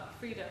about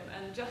freedom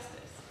and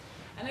justice,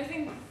 and I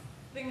think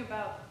the thing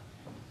about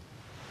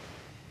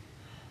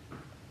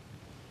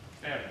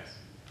fairness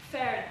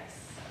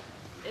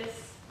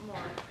is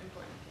more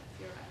important. Yes,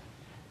 you're right.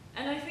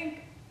 And I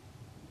think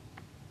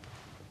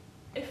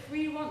if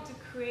we want to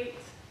create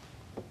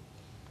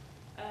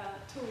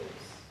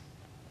tools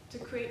to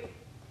create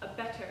a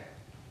better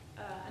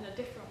and a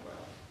different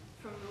world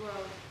from the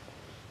world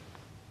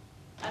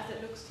as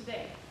it looks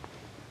today,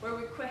 where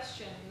we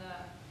question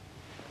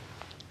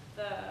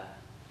the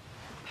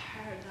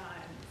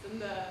paradigms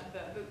and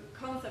the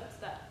concepts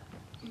that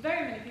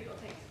very many people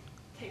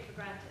take for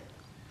granted,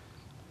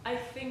 I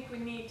think we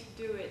need to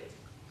do it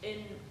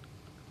in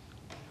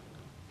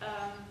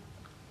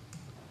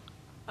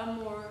a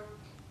more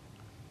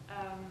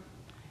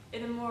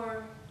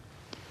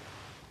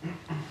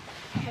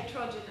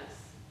heterogeneous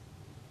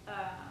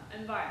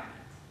environment.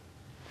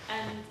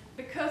 And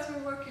because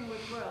we're working with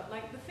world,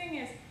 like the thing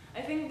is,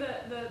 I think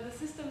the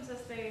systems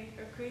as they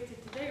are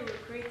created today were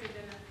created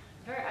in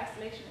a very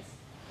isolationist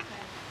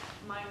kind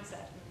of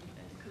mindset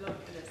and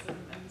colloquialism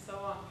and so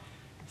on.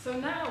 So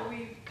now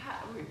we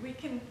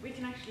can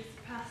actually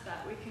surpass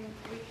that. We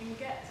can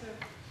get to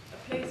a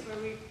place where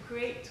we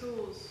create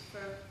tools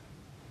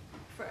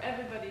for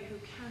everybody who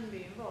can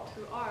be involved,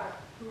 who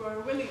are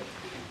willing to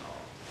be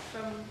involved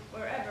from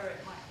wherever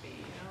it might be.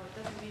 You know, it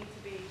doesn't need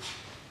to be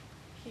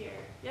here.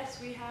 Yes,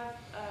 we have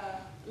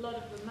a lot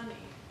of the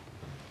money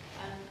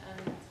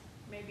and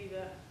maybe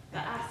the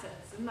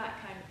assets in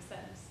that kind of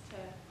sense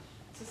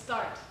to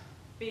start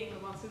being the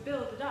ones who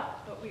build it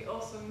up, but we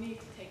also need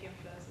to take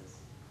influences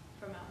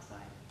from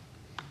outside.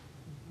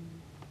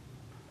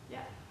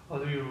 Yeah. How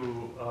do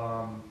you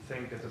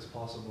think it is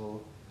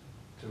possible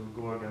to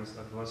go against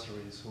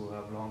adversaries who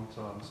have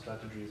long-term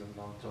strategies and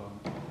long-term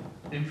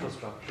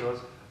infrastructures,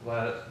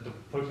 while the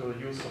people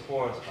you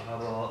support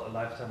have a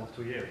lifetime of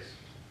 2 years?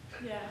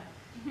 Yeah.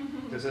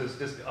 This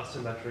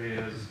asymmetry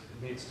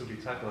needs to be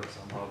tackled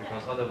somehow,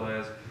 because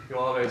otherwise you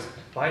always,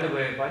 by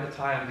the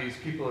time these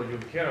people you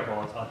care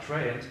about are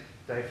trained,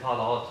 they fall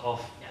out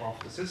of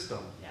the system.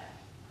 Yeah,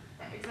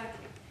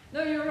 exactly.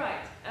 No, you're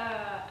right.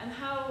 And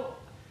how,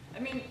 I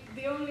mean,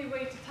 the only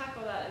way to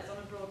tackle that is on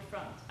a broad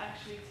front,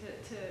 actually,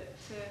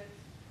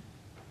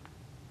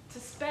 to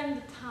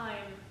spend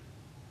time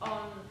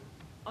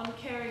on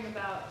caring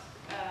about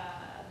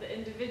the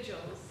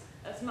individuals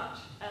as much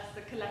as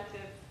the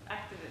collective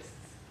activists,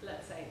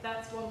 let's say.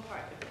 That's one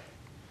part of it.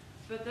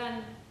 But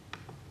then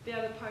the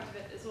other part of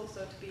it is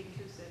also to be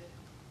inclusive,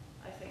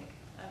 I think.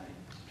 I mean,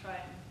 to try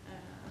and,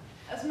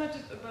 as much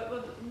as, but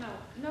well, no,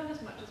 not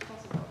as much as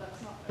possible.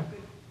 That's not a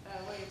good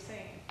way of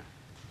saying it.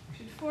 We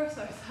should force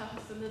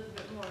ourselves a little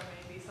bit more,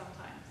 maybe,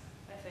 sometimes,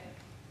 I think.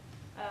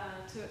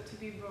 to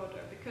be broader,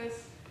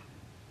 because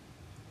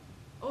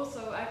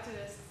also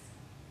activists,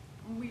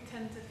 we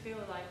tend to feel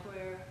like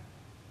we're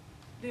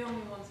the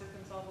only ones who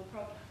can solve a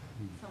problem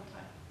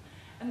sometimes.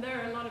 And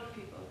there are a lot of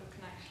people who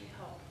can actually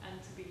help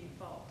and to be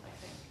involved, I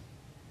think.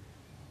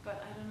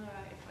 But I don't know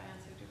if I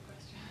answered your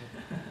question.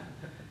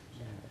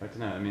 I don't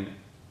know, I mean,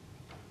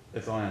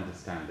 as I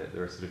understand it,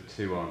 there are sort of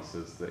two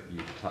answers that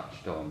you've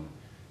touched on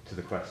to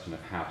the question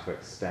of how to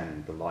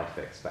extend the life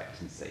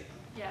expectancy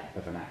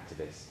of an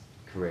activist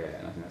career,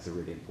 and I think that's a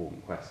really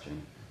important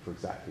question for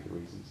exactly the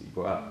reasons you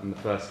brought up. And the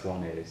first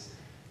one is,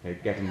 you know,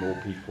 getting more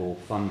people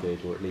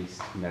funded, or at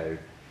least, you know,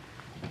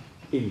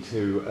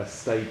 into a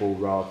stable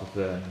rather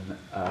than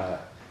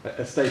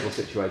a stable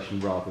situation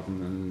rather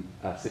than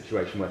a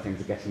situation where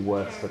things are getting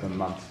worse for them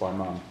month by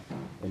month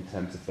in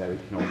terms of their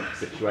economic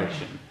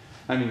situation.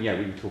 I mean, yeah,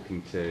 we were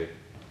talking to, is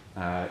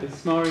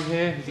Smari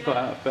here? Has he got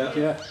out of bed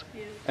yet?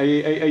 Are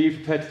you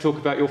prepared to talk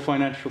about your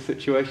financial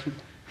situation?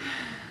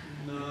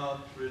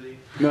 Not really.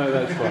 No,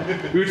 that's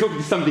fine. We were talking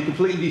to somebody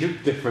completely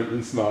different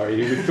than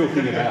Smari, who was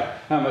talking about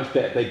how much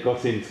debt they'd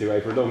got into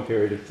over a long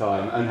period of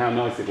time and how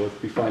nice it was to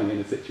be finally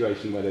in a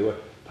situation where they were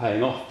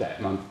paying off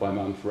debt month by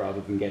month rather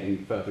than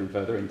getting further and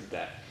further into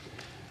debt.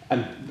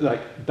 And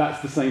like,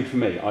 that's the same for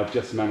me. I've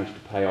just managed to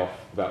pay off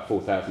about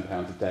 £4,000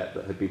 of debt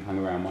that had been hung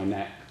around my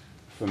neck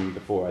from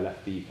before I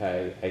left the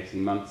UK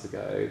 18 months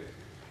ago.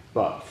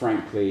 But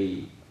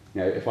frankly,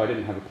 you know, if I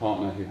didn't have a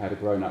partner who had a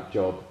grown-up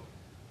job,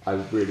 I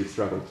would really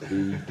struggle to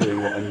be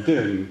doing what I'm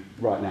doing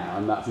right now,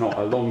 and that's not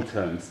a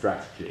long-term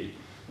strategy.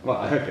 Well,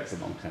 I hope it's a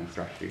long-term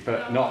strategy,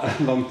 but not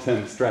a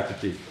long-term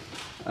strategy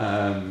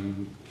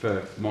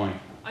for my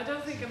I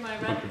don't think my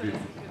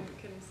radicalism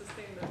can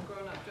sustain the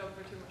grown-up job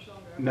for too much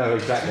longer. No,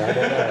 exactly. I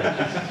don't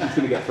know. She's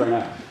going to get thrown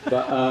out.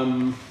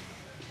 But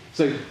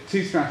so,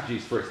 two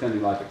strategies for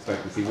extending life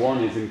expectancy.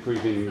 One is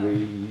improving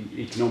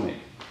the economic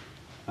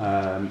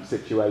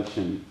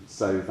situation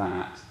so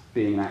that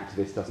being an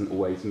activist doesn't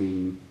always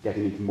mean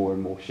getting into more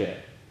and more shit,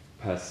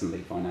 personally,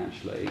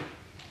 financially.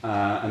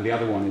 And the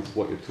other one is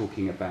what you're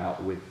talking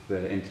about with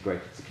the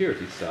integrated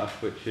security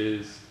stuff, which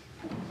is,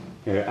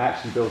 you know,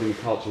 actually building a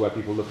culture where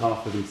people look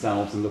after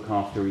themselves and look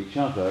after each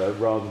other,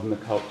 rather than a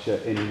culture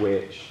in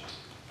which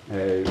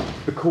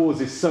the cause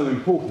is so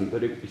important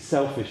that it would be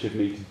selfish of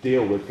me to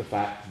deal with the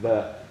fact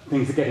that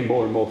things are getting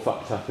more and more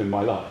fucked up in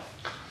my life.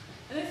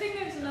 And I think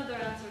there's another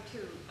answer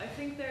too. I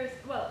think there's,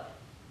 well,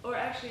 or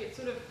actually it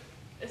sort of,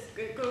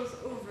 it goes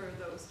over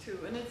those two,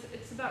 and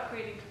it's about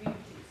creating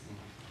communities.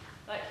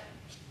 Like,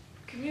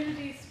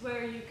 communities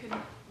where you can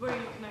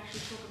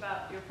actually talk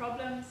about your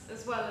problems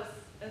as well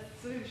as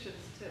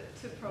solutions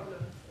to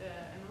problems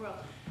in the world.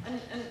 And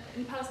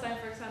in Palestine,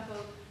 for example,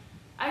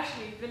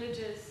 actually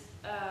villages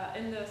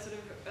in the sort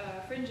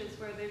of fringes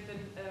where they've been,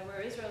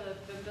 where Israel has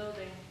been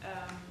building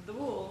the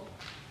wall,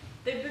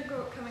 they've been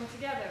coming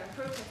together and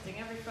protesting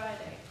every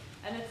Friday,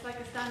 and it's like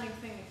a standing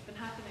thing. It's been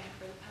happening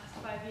for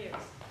the past 5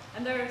 years,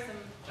 and there are some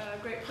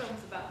great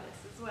films about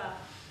this as well.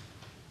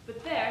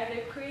 But there,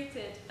 they've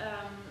created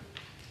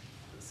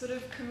sort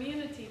of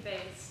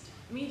community-based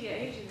media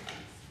agencies,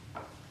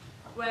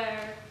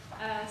 where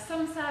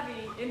some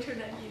savvy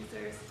internet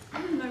users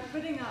are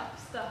putting up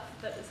stuff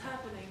that is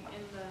happening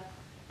in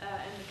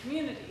the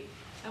community,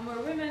 and where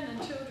women and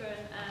children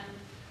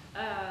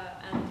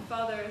and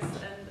fathers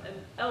and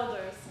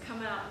elders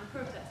come out and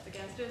protest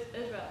against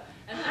Israel.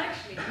 And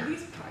actually, in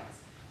these parts,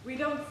 we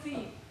don't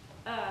see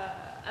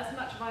as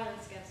much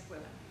violence against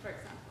women, for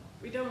example.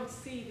 We don't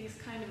see these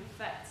kind of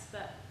effects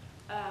that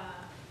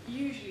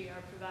usually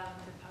are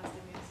prevalent in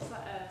Palestinian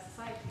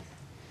societies.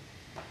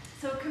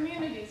 So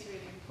community is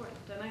really important,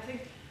 and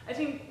I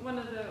think one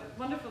of the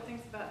wonderful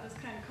things about this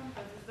kind of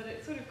conference is that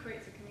it sort of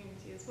creates a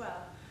community as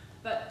well.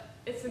 But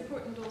it's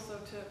important also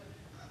to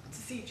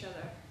see each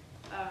other,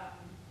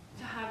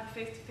 to have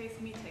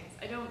face-to-face meetings.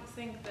 I don't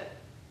think that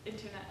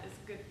internet is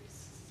a good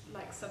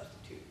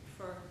substitute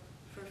for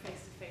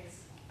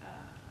face-to-face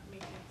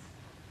meetings,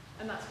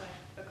 and that's why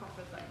a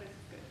conference like this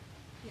is good.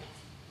 Yes.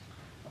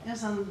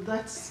 Yes, and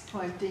that's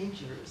quite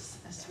dangerous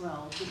as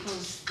well,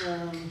 because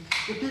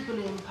the people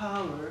in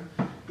power,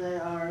 they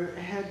are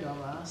ahead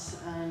of us,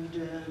 and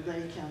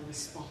they can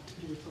spot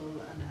people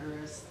and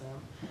arrest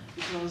them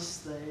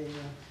because they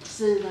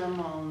see them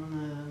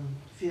on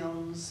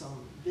films,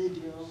 on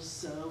videos.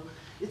 So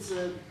it's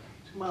a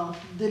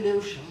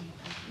delusion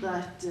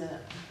that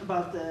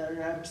about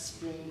the Arab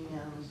Spring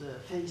and the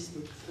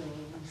Facebook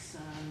things,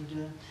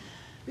 and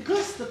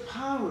because the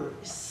power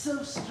is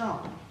so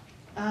strong,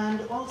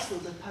 and also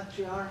the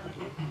patriarchal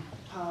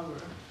power,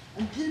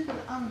 and people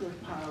under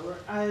power.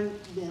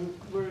 I've been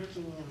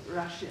working in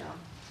Russia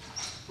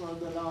for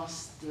the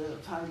last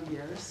 5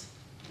 years,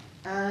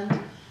 and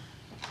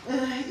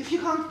if you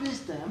can't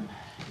beat them,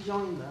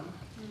 join them.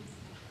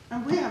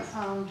 And we have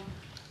found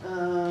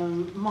a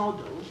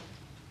model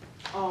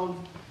of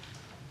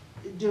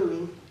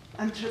doing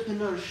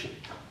entrepreneurship.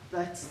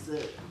 That's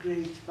the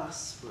great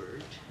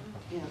buzzword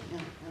in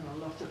a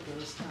lot of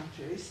those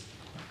countries.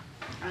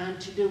 And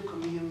to do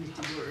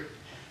community work.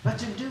 But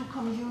to do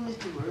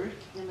community work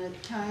in a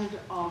kind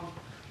of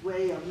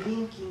way of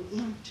linking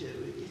into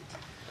it.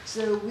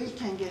 So we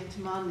can get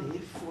money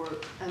for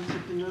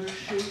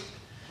entrepreneurship,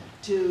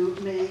 to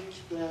make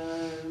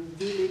the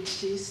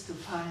villages, to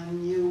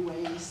find new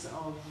ways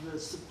of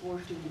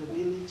supporting the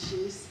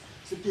villages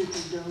so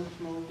people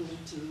don't move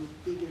into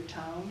bigger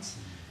towns,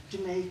 to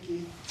make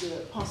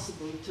it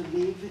possible to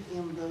live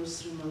in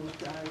those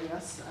remote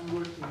areas and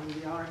working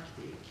in the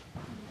Arctic.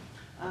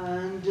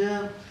 And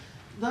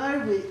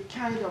there we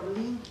kind of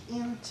link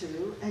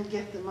into and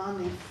get the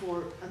money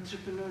for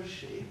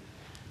entrepreneurship.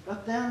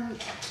 But then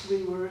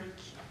we work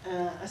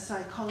as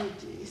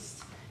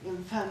psychologists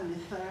in family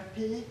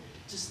therapy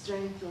to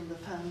strengthen the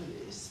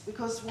families.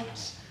 Because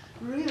what's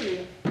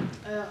really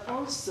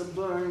also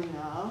burning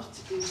out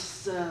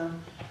is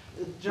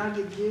drug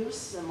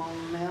abuse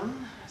among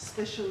men,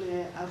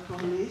 especially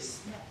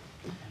alcoholism,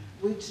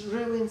 which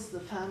ruins the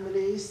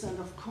families and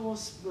of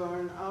course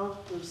burn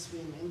out those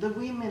women. The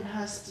women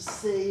has to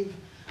save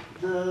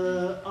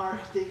the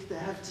Arctic, they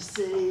have to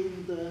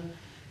save the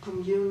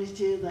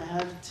community, they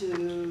have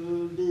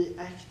to be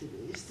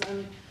activists.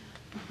 And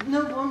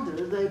no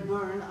wonder they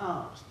burn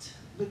out,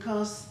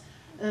 because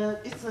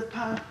it's a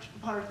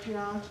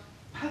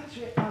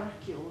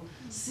patriarchal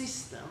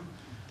system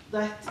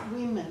that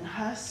women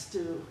has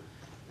to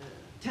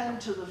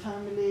tend to the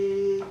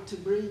family, to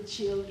breed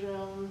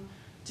children,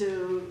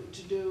 to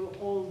do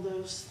all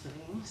those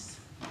things.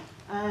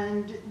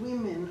 And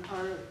women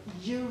are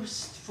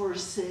used for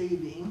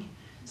saving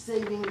the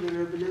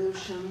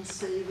revolution,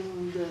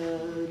 saving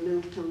the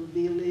local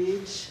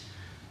village.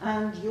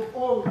 And you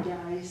all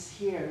guys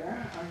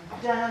here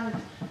are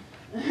damned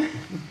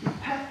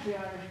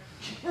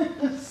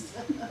patriarchs.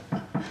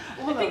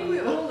 I think we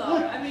all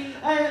are. I mean,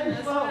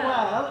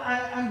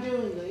 I'm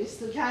doing this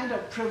to kind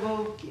of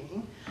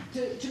provoking,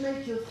 to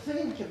make you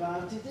think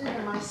about it,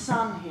 even my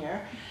son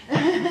here.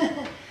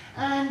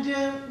 And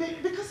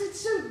because it's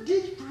so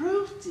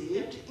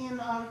deep-rooted in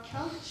our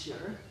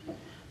culture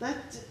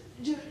that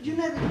you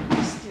never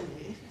question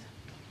it.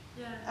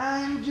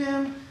 Yeah.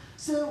 And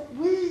so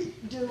we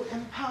do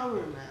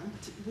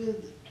empowerment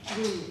with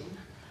women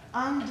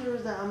under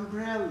the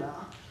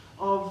umbrella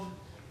of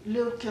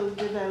local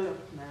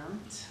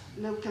development,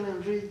 local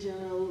and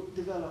regional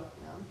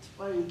development,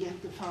 where you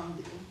get the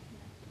funding.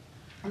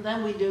 And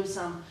then we do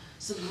some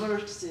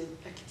subversive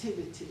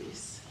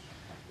activities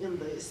in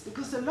this,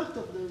 because a lot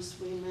of those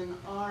women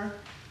are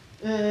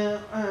the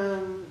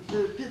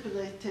people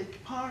that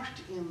take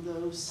part in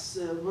those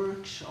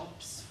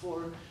workshops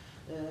for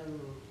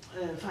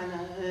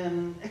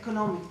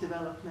economic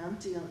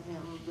development in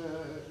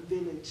the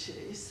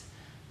villages.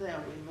 They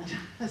are women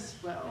as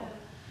well.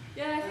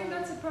 Yeah, I think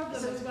that's a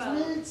problem so as well.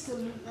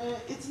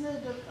 It's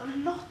needed a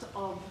lot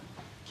of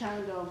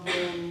kind of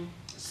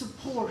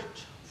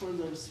support for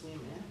those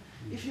women.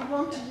 If you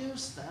want to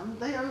use them,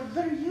 they are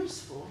very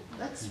useful.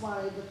 That's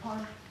why the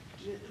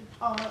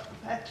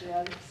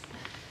patriarchs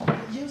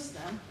use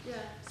them. Yeah.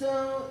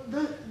 So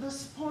the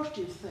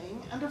supportive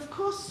thing, and of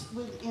course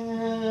with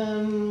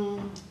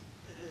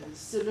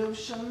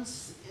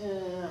solutions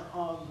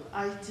of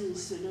IT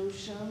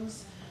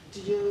solutions, to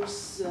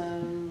use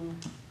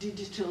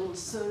digital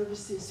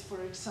services,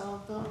 for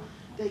example,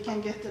 they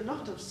can get a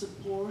lot of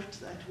support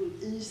that will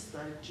ease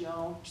their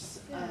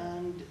jobs,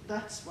 and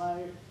that's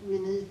why we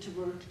need to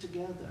work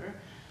together.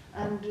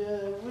 And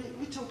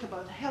we talk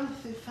about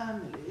healthy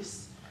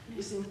families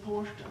is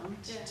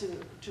important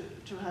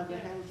to have a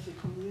healthy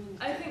community.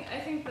 I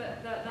think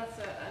that's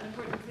an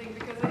important thing,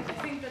 because I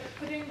think that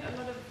putting a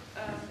lot of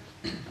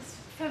this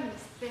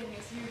feminist thing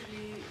is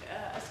usually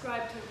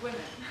ascribed to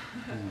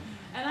women.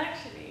 And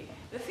actually,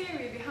 the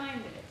theory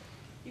behind it,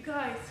 you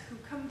guys who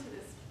come to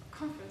this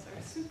conference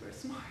are super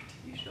smart.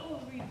 You should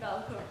all read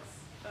Bell Hooks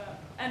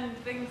and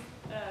things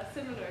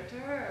similar to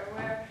her,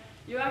 where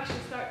you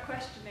actually start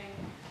questioning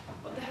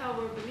what the hell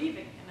we're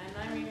believing in. And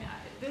I mean,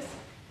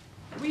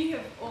 we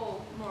have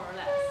all more or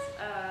less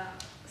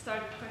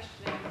started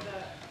questioning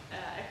the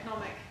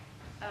economic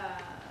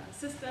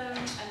system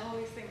and all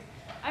these things.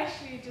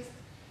 Actually, just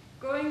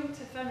going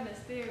to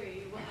feminist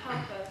theory will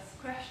help us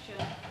question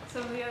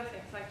some of the other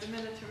things, like the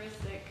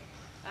militaristic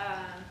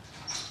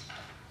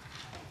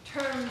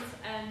terms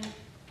and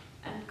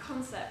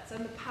concepts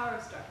and the power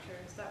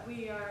structures that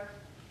we are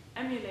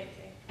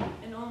emulating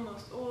in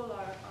almost all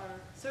our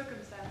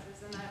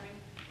circumstances. And I mean,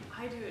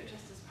 I do it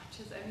just as much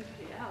as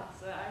anybody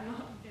else. I'm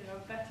not,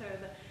 better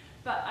than,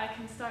 but I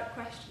can start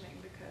questioning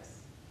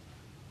because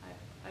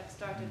I've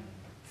started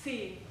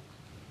seeing.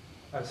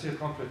 I see a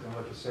conflict in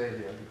what you say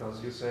here,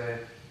 because you say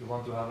you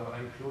want to have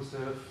an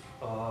inclusive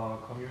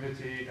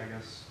community, I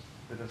guess,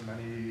 with as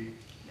many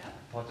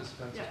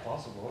participants as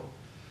possible.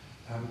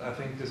 And I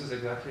think this is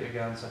exactly,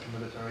 again, such a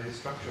military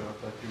structure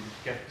that you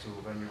get to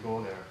when you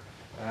go there.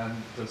 And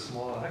the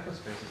small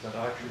hackerspaces that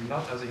are actually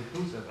not as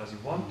inclusive as you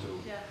want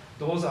to,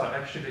 those are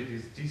actually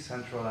these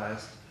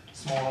decentralized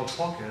small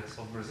pockets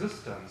of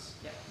resistance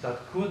that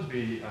could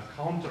be a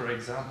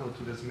counter-example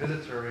to this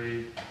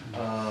military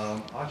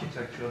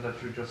architecture that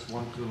you just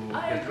want to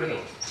get rid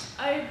of.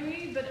 I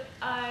agree, but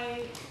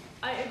I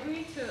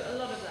agree to a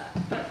lot of that.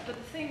 But the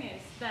thing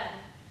is, then,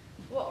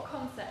 what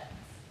concepts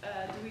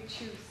do we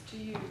choose to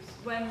use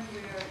when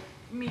we're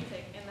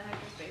meeting in the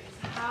hackerspaces?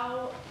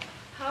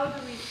 How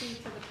do we see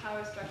to the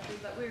power structures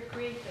that we're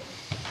creating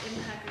in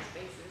the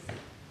hackerspaces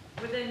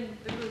within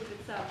the group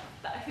itself?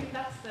 I think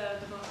that's the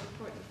most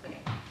important thing.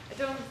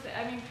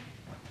 I mean,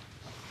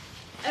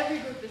 every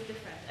group is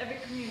different, every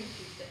community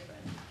is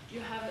different.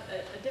 You have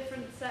a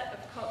different set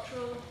of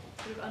cultural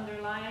sort of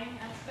underlying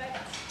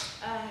aspects,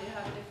 you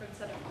have a different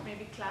set of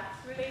maybe class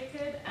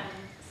related and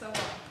so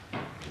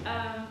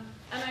on.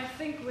 And I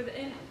think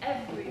within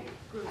every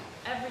group,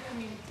 every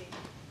community,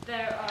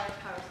 there are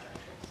power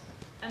structures.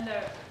 And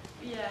there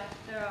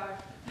are.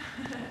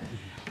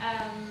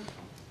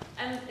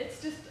 And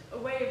it's just a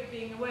way of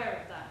being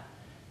aware of that,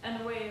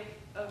 and a way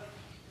of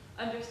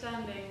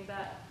understanding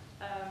that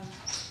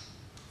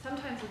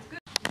sometimes it's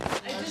good.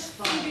 I just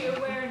see the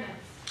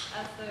awareness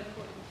as the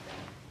important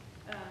thing.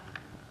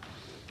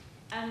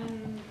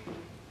 And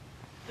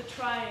the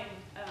trying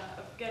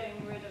of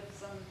getting rid of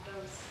some of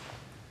those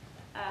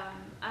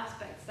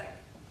aspects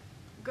that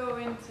go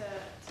into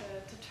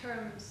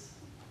terms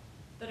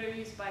that are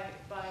used by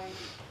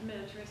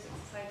militaristic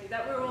society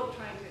that we're all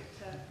trying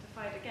to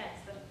fight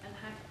against, and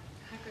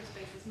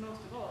hackerspaces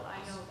most of all. I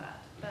know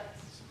that.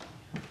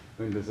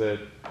 I mean, there's a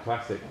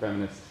classic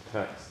feminist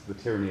text, The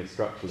Tyranny of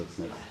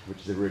Structurelessness,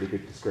 which is a really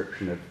good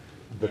description of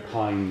the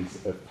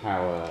kinds of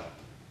power,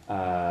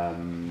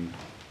 the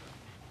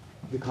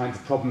kinds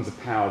of problems of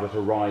power that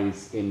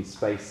arise in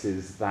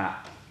spaces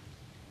that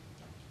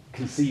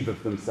conceive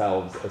of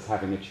themselves as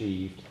having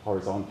achieved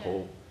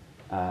horizontal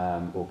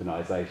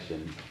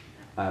organisation.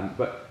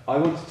 But I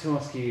wanted to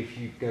ask you if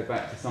you go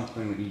back to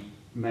something that you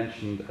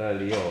mentioned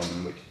early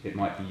on, which it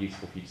might be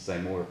useful for you to say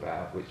more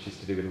about, which is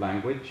to do with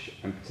language,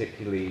 and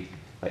particularly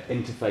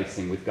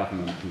interfacing with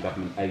government and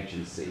government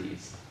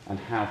agencies, and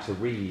how to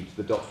read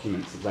the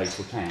documents that they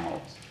put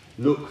out.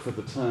 Look for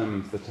the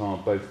terms that are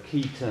both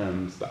key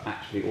terms, but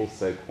actually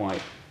also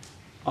quite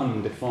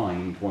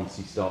undefined once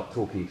you start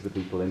talking to the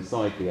people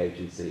inside the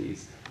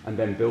agencies, and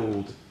then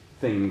build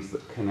things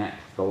that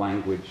connect the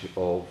language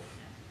of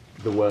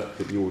the work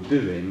that you're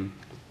doing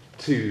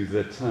to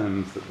the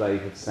terms that they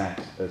have set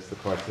as the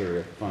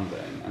criteria for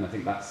funding. And I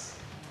think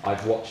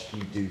I've watched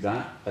you do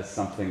that as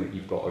something that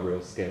you've got a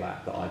real skill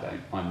at that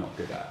I'm not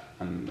good at,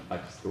 and I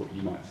just thought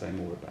you might say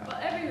more about.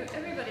 Well,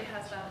 everybody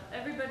has that.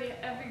 Every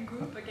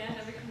group, again,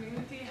 every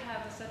community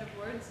have a set of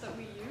words that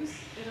we use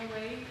in a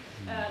way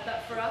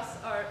that for us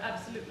are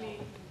absolutely,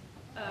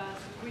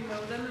 we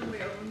know them and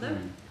we own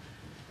them.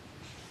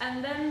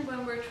 And then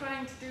when we're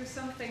trying to do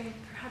something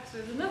perhaps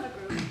with another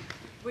group,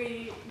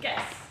 we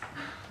guess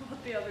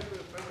what the other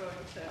group are going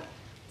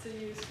to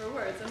use for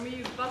words. And we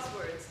use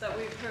buzzwords that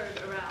we've heard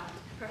around,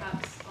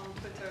 perhaps on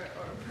Twitter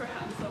or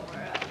perhaps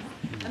somewhere else.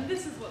 And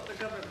this is what the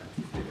government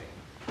is doing.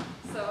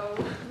 So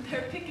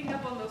they're picking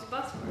up on those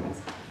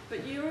buzzwords,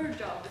 but your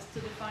job is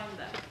to define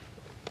them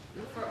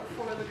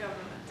for the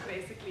government,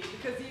 basically,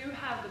 because you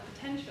have the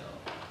potential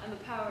and the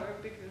power,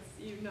 because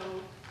you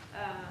know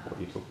what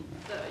you're talking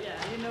about.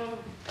 You know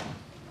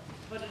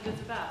what it is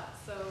about.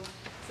 So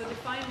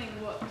defining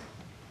what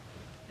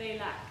they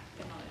lack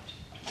in knowledge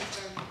is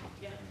very,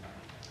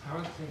 How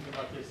do you think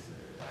about this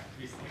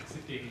activist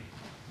exiting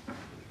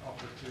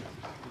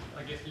opportunities?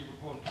 I guess you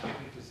would want to get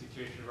into a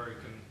situation where you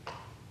can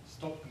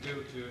stop,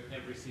 go to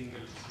every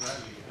single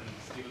rally and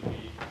still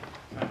be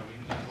kind of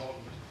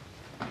involved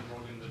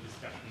in the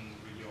discussion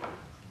with your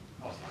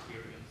past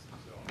experience and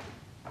so on.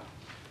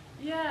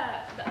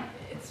 Yeah,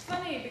 it's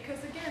funny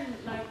because again,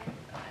 like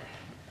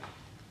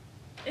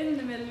in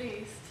the Middle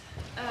East,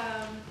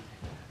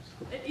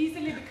 it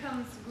easily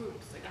becomes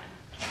groups again.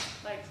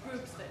 Like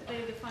groups that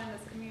they define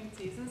as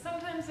communities, and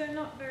sometimes they're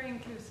not very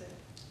inclusive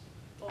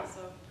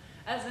also.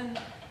 As in,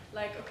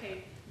 like,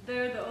 okay,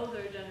 they're the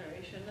older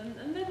generation,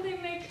 and then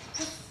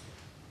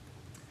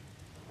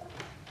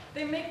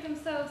they make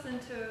themselves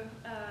into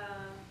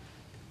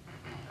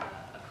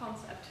a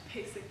concept,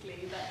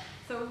 basically, that,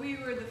 so we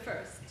were the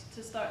first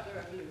to start the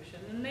revolution,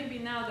 and maybe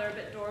now they're a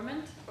bit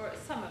dormant, or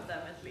some of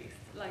them at least,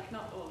 like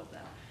not all of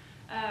them.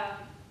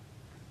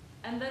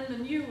 And then the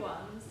new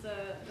ones,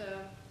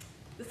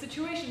 the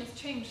situation has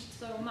changed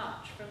so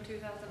much from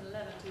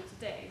 2011 to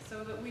today,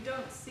 so that we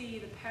don't see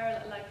the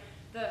parallel, like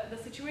the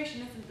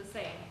situation isn't the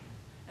same.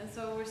 And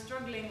so we're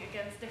struggling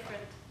against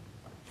different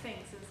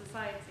things in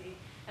society.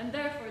 And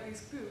therefore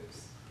these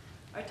groups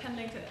are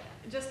tending to,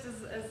 just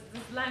as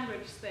this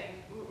language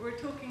thing, we're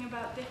talking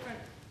about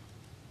different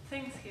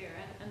things here.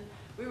 And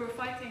we were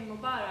fighting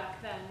Mubarak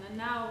then, and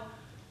now,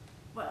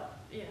 well,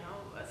 you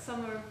know,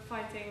 some are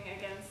fighting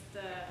against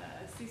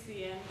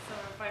Sisi, and some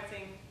are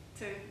fighting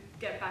to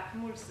get back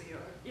Morsi,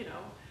 or, you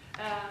know.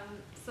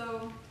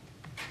 So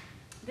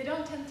they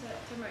don't tend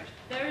to merge.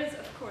 There is,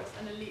 of course,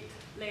 an elite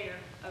layer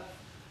of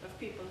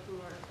people who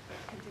are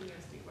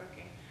continuously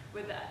working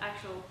with the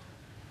actual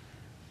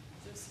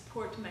of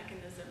support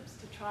mechanisms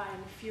to try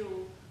and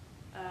fuel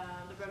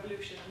the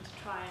revolution and to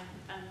try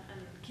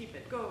and keep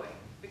it going.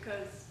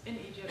 Because in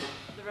Egypt,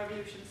 the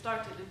revolution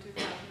started in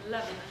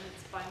 2011 and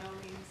it's by no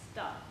means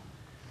done,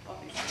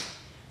 obviously.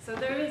 So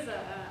there is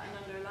an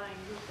underlying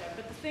root there.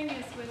 But the thing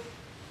is with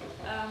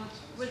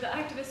the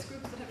activist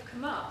groups that have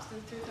come up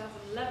since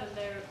 2011,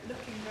 they're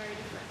looking very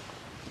different.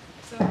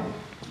 So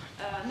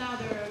now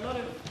there are a lot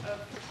of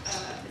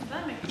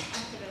Islamic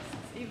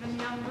activists, even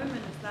young women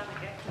Islamic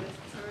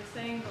activists, who are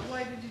saying, but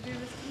why did you do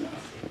this to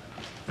Morsi?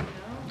 You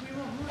know, we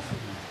want Morsi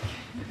back.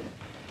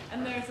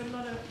 And there's a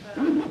lot of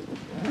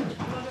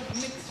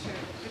mixture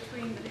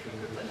between the different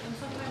groups, and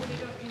sometimes they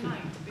don't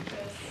unite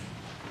because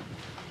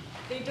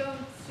they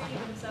don't see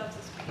themselves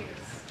as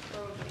peers,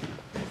 probably.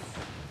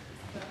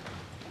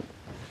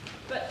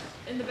 But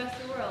in the best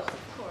of worlds,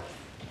 of course,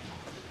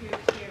 the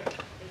peer-to-peer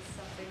is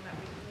something that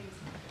we can use.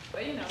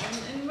 But you know,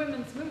 in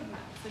women's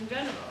movements in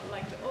general,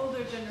 like the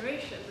older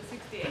generation, the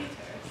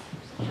 68ers,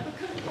 have a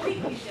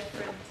completely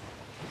different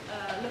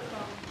look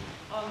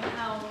on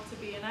how to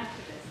be an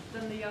activist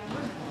than the young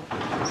women,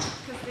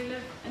 because they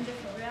live in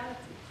different realities.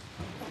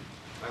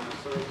 I'm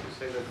sorry to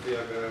say that we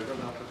have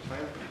run out of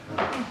time,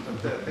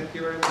 but thank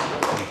you very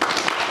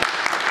much.